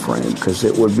time frame, because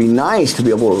it would be nice to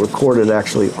be able to record it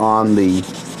actually on the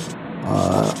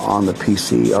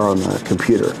PC or on the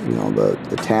computer.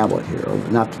 The tablet here, or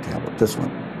not the tablet. This one.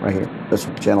 Right here, this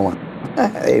one, gentlemen.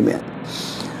 Amen.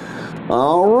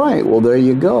 All right, well, there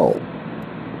you go.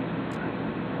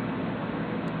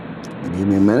 Give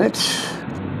me a minute.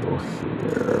 Go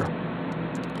here.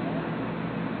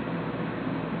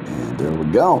 And there we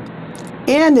go.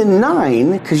 And in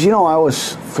 9, because I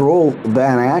always throw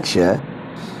that at you,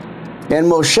 and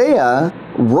Moshe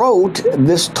wrote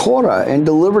this Torah and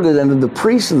delivered it unto the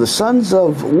priests of the sons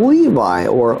of Levi,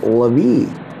 or Levi,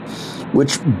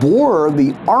 which bore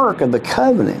the ark of the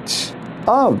covenant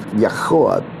of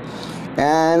Yahuwah,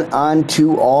 and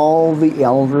unto all the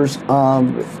elders of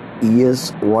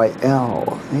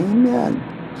Israel. Amen.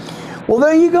 Well,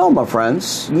 there you go, my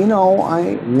friends.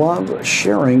 I love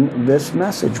sharing this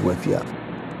message with you.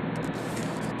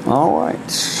 All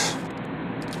right.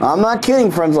 I'm not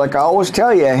kidding, friends. Like I always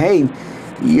tell you, hey,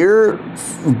 you're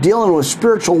dealing with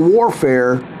spiritual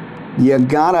warfare, you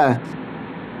gotta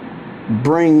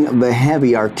bring the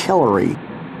heavy artillery.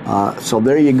 So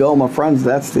there you go, my friends.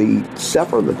 That's the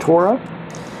Sefer, the Torah,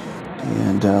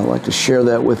 and I'd like to share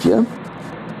that with you.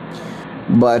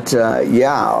 But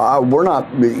we're not.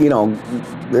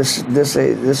 This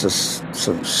is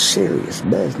some serious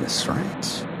business,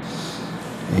 right?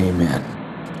 Amen.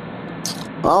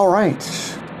 All right.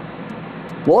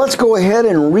 Well, let's go ahead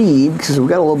and read, because we've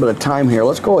got a little bit of time here.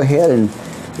 Let's go ahead and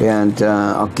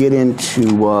I'll get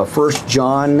into 1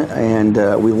 John, and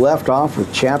we left off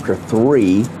with chapter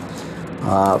 3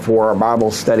 for our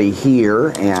Bible study here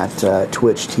at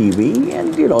Twitch TV.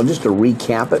 And, just to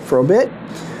recap it for a bit,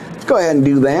 let's go ahead and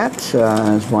do that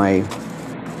as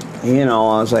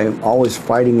I'm always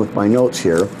fighting with my notes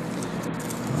here.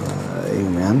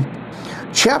 Amen.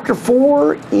 Chapter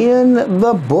 4 in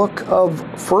the book of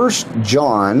 1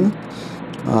 John.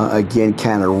 Again,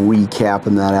 kind of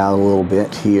recapping that out a little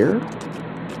bit here.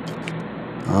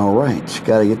 All right,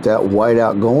 got to get that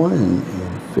whiteout going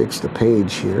and fix the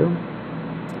page here.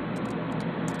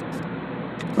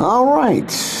 All right,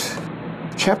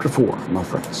 chapter 4, my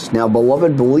friends. Now,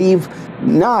 beloved, believe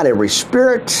not every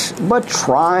spirit, but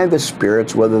try the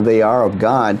spirits whether they are of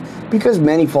God, because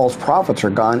many false prophets are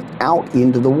gone out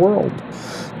into the world.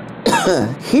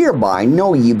 Hereby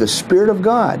know ye the Spirit of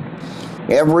God.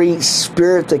 Every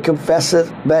spirit that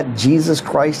confesseth that Jesus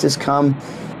Christ is come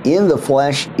in the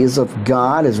flesh is of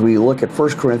God, as we look at 1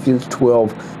 Corinthians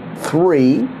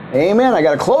 12:3. Amen. I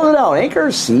got to close it out.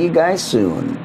 Anchor. See you guys soon.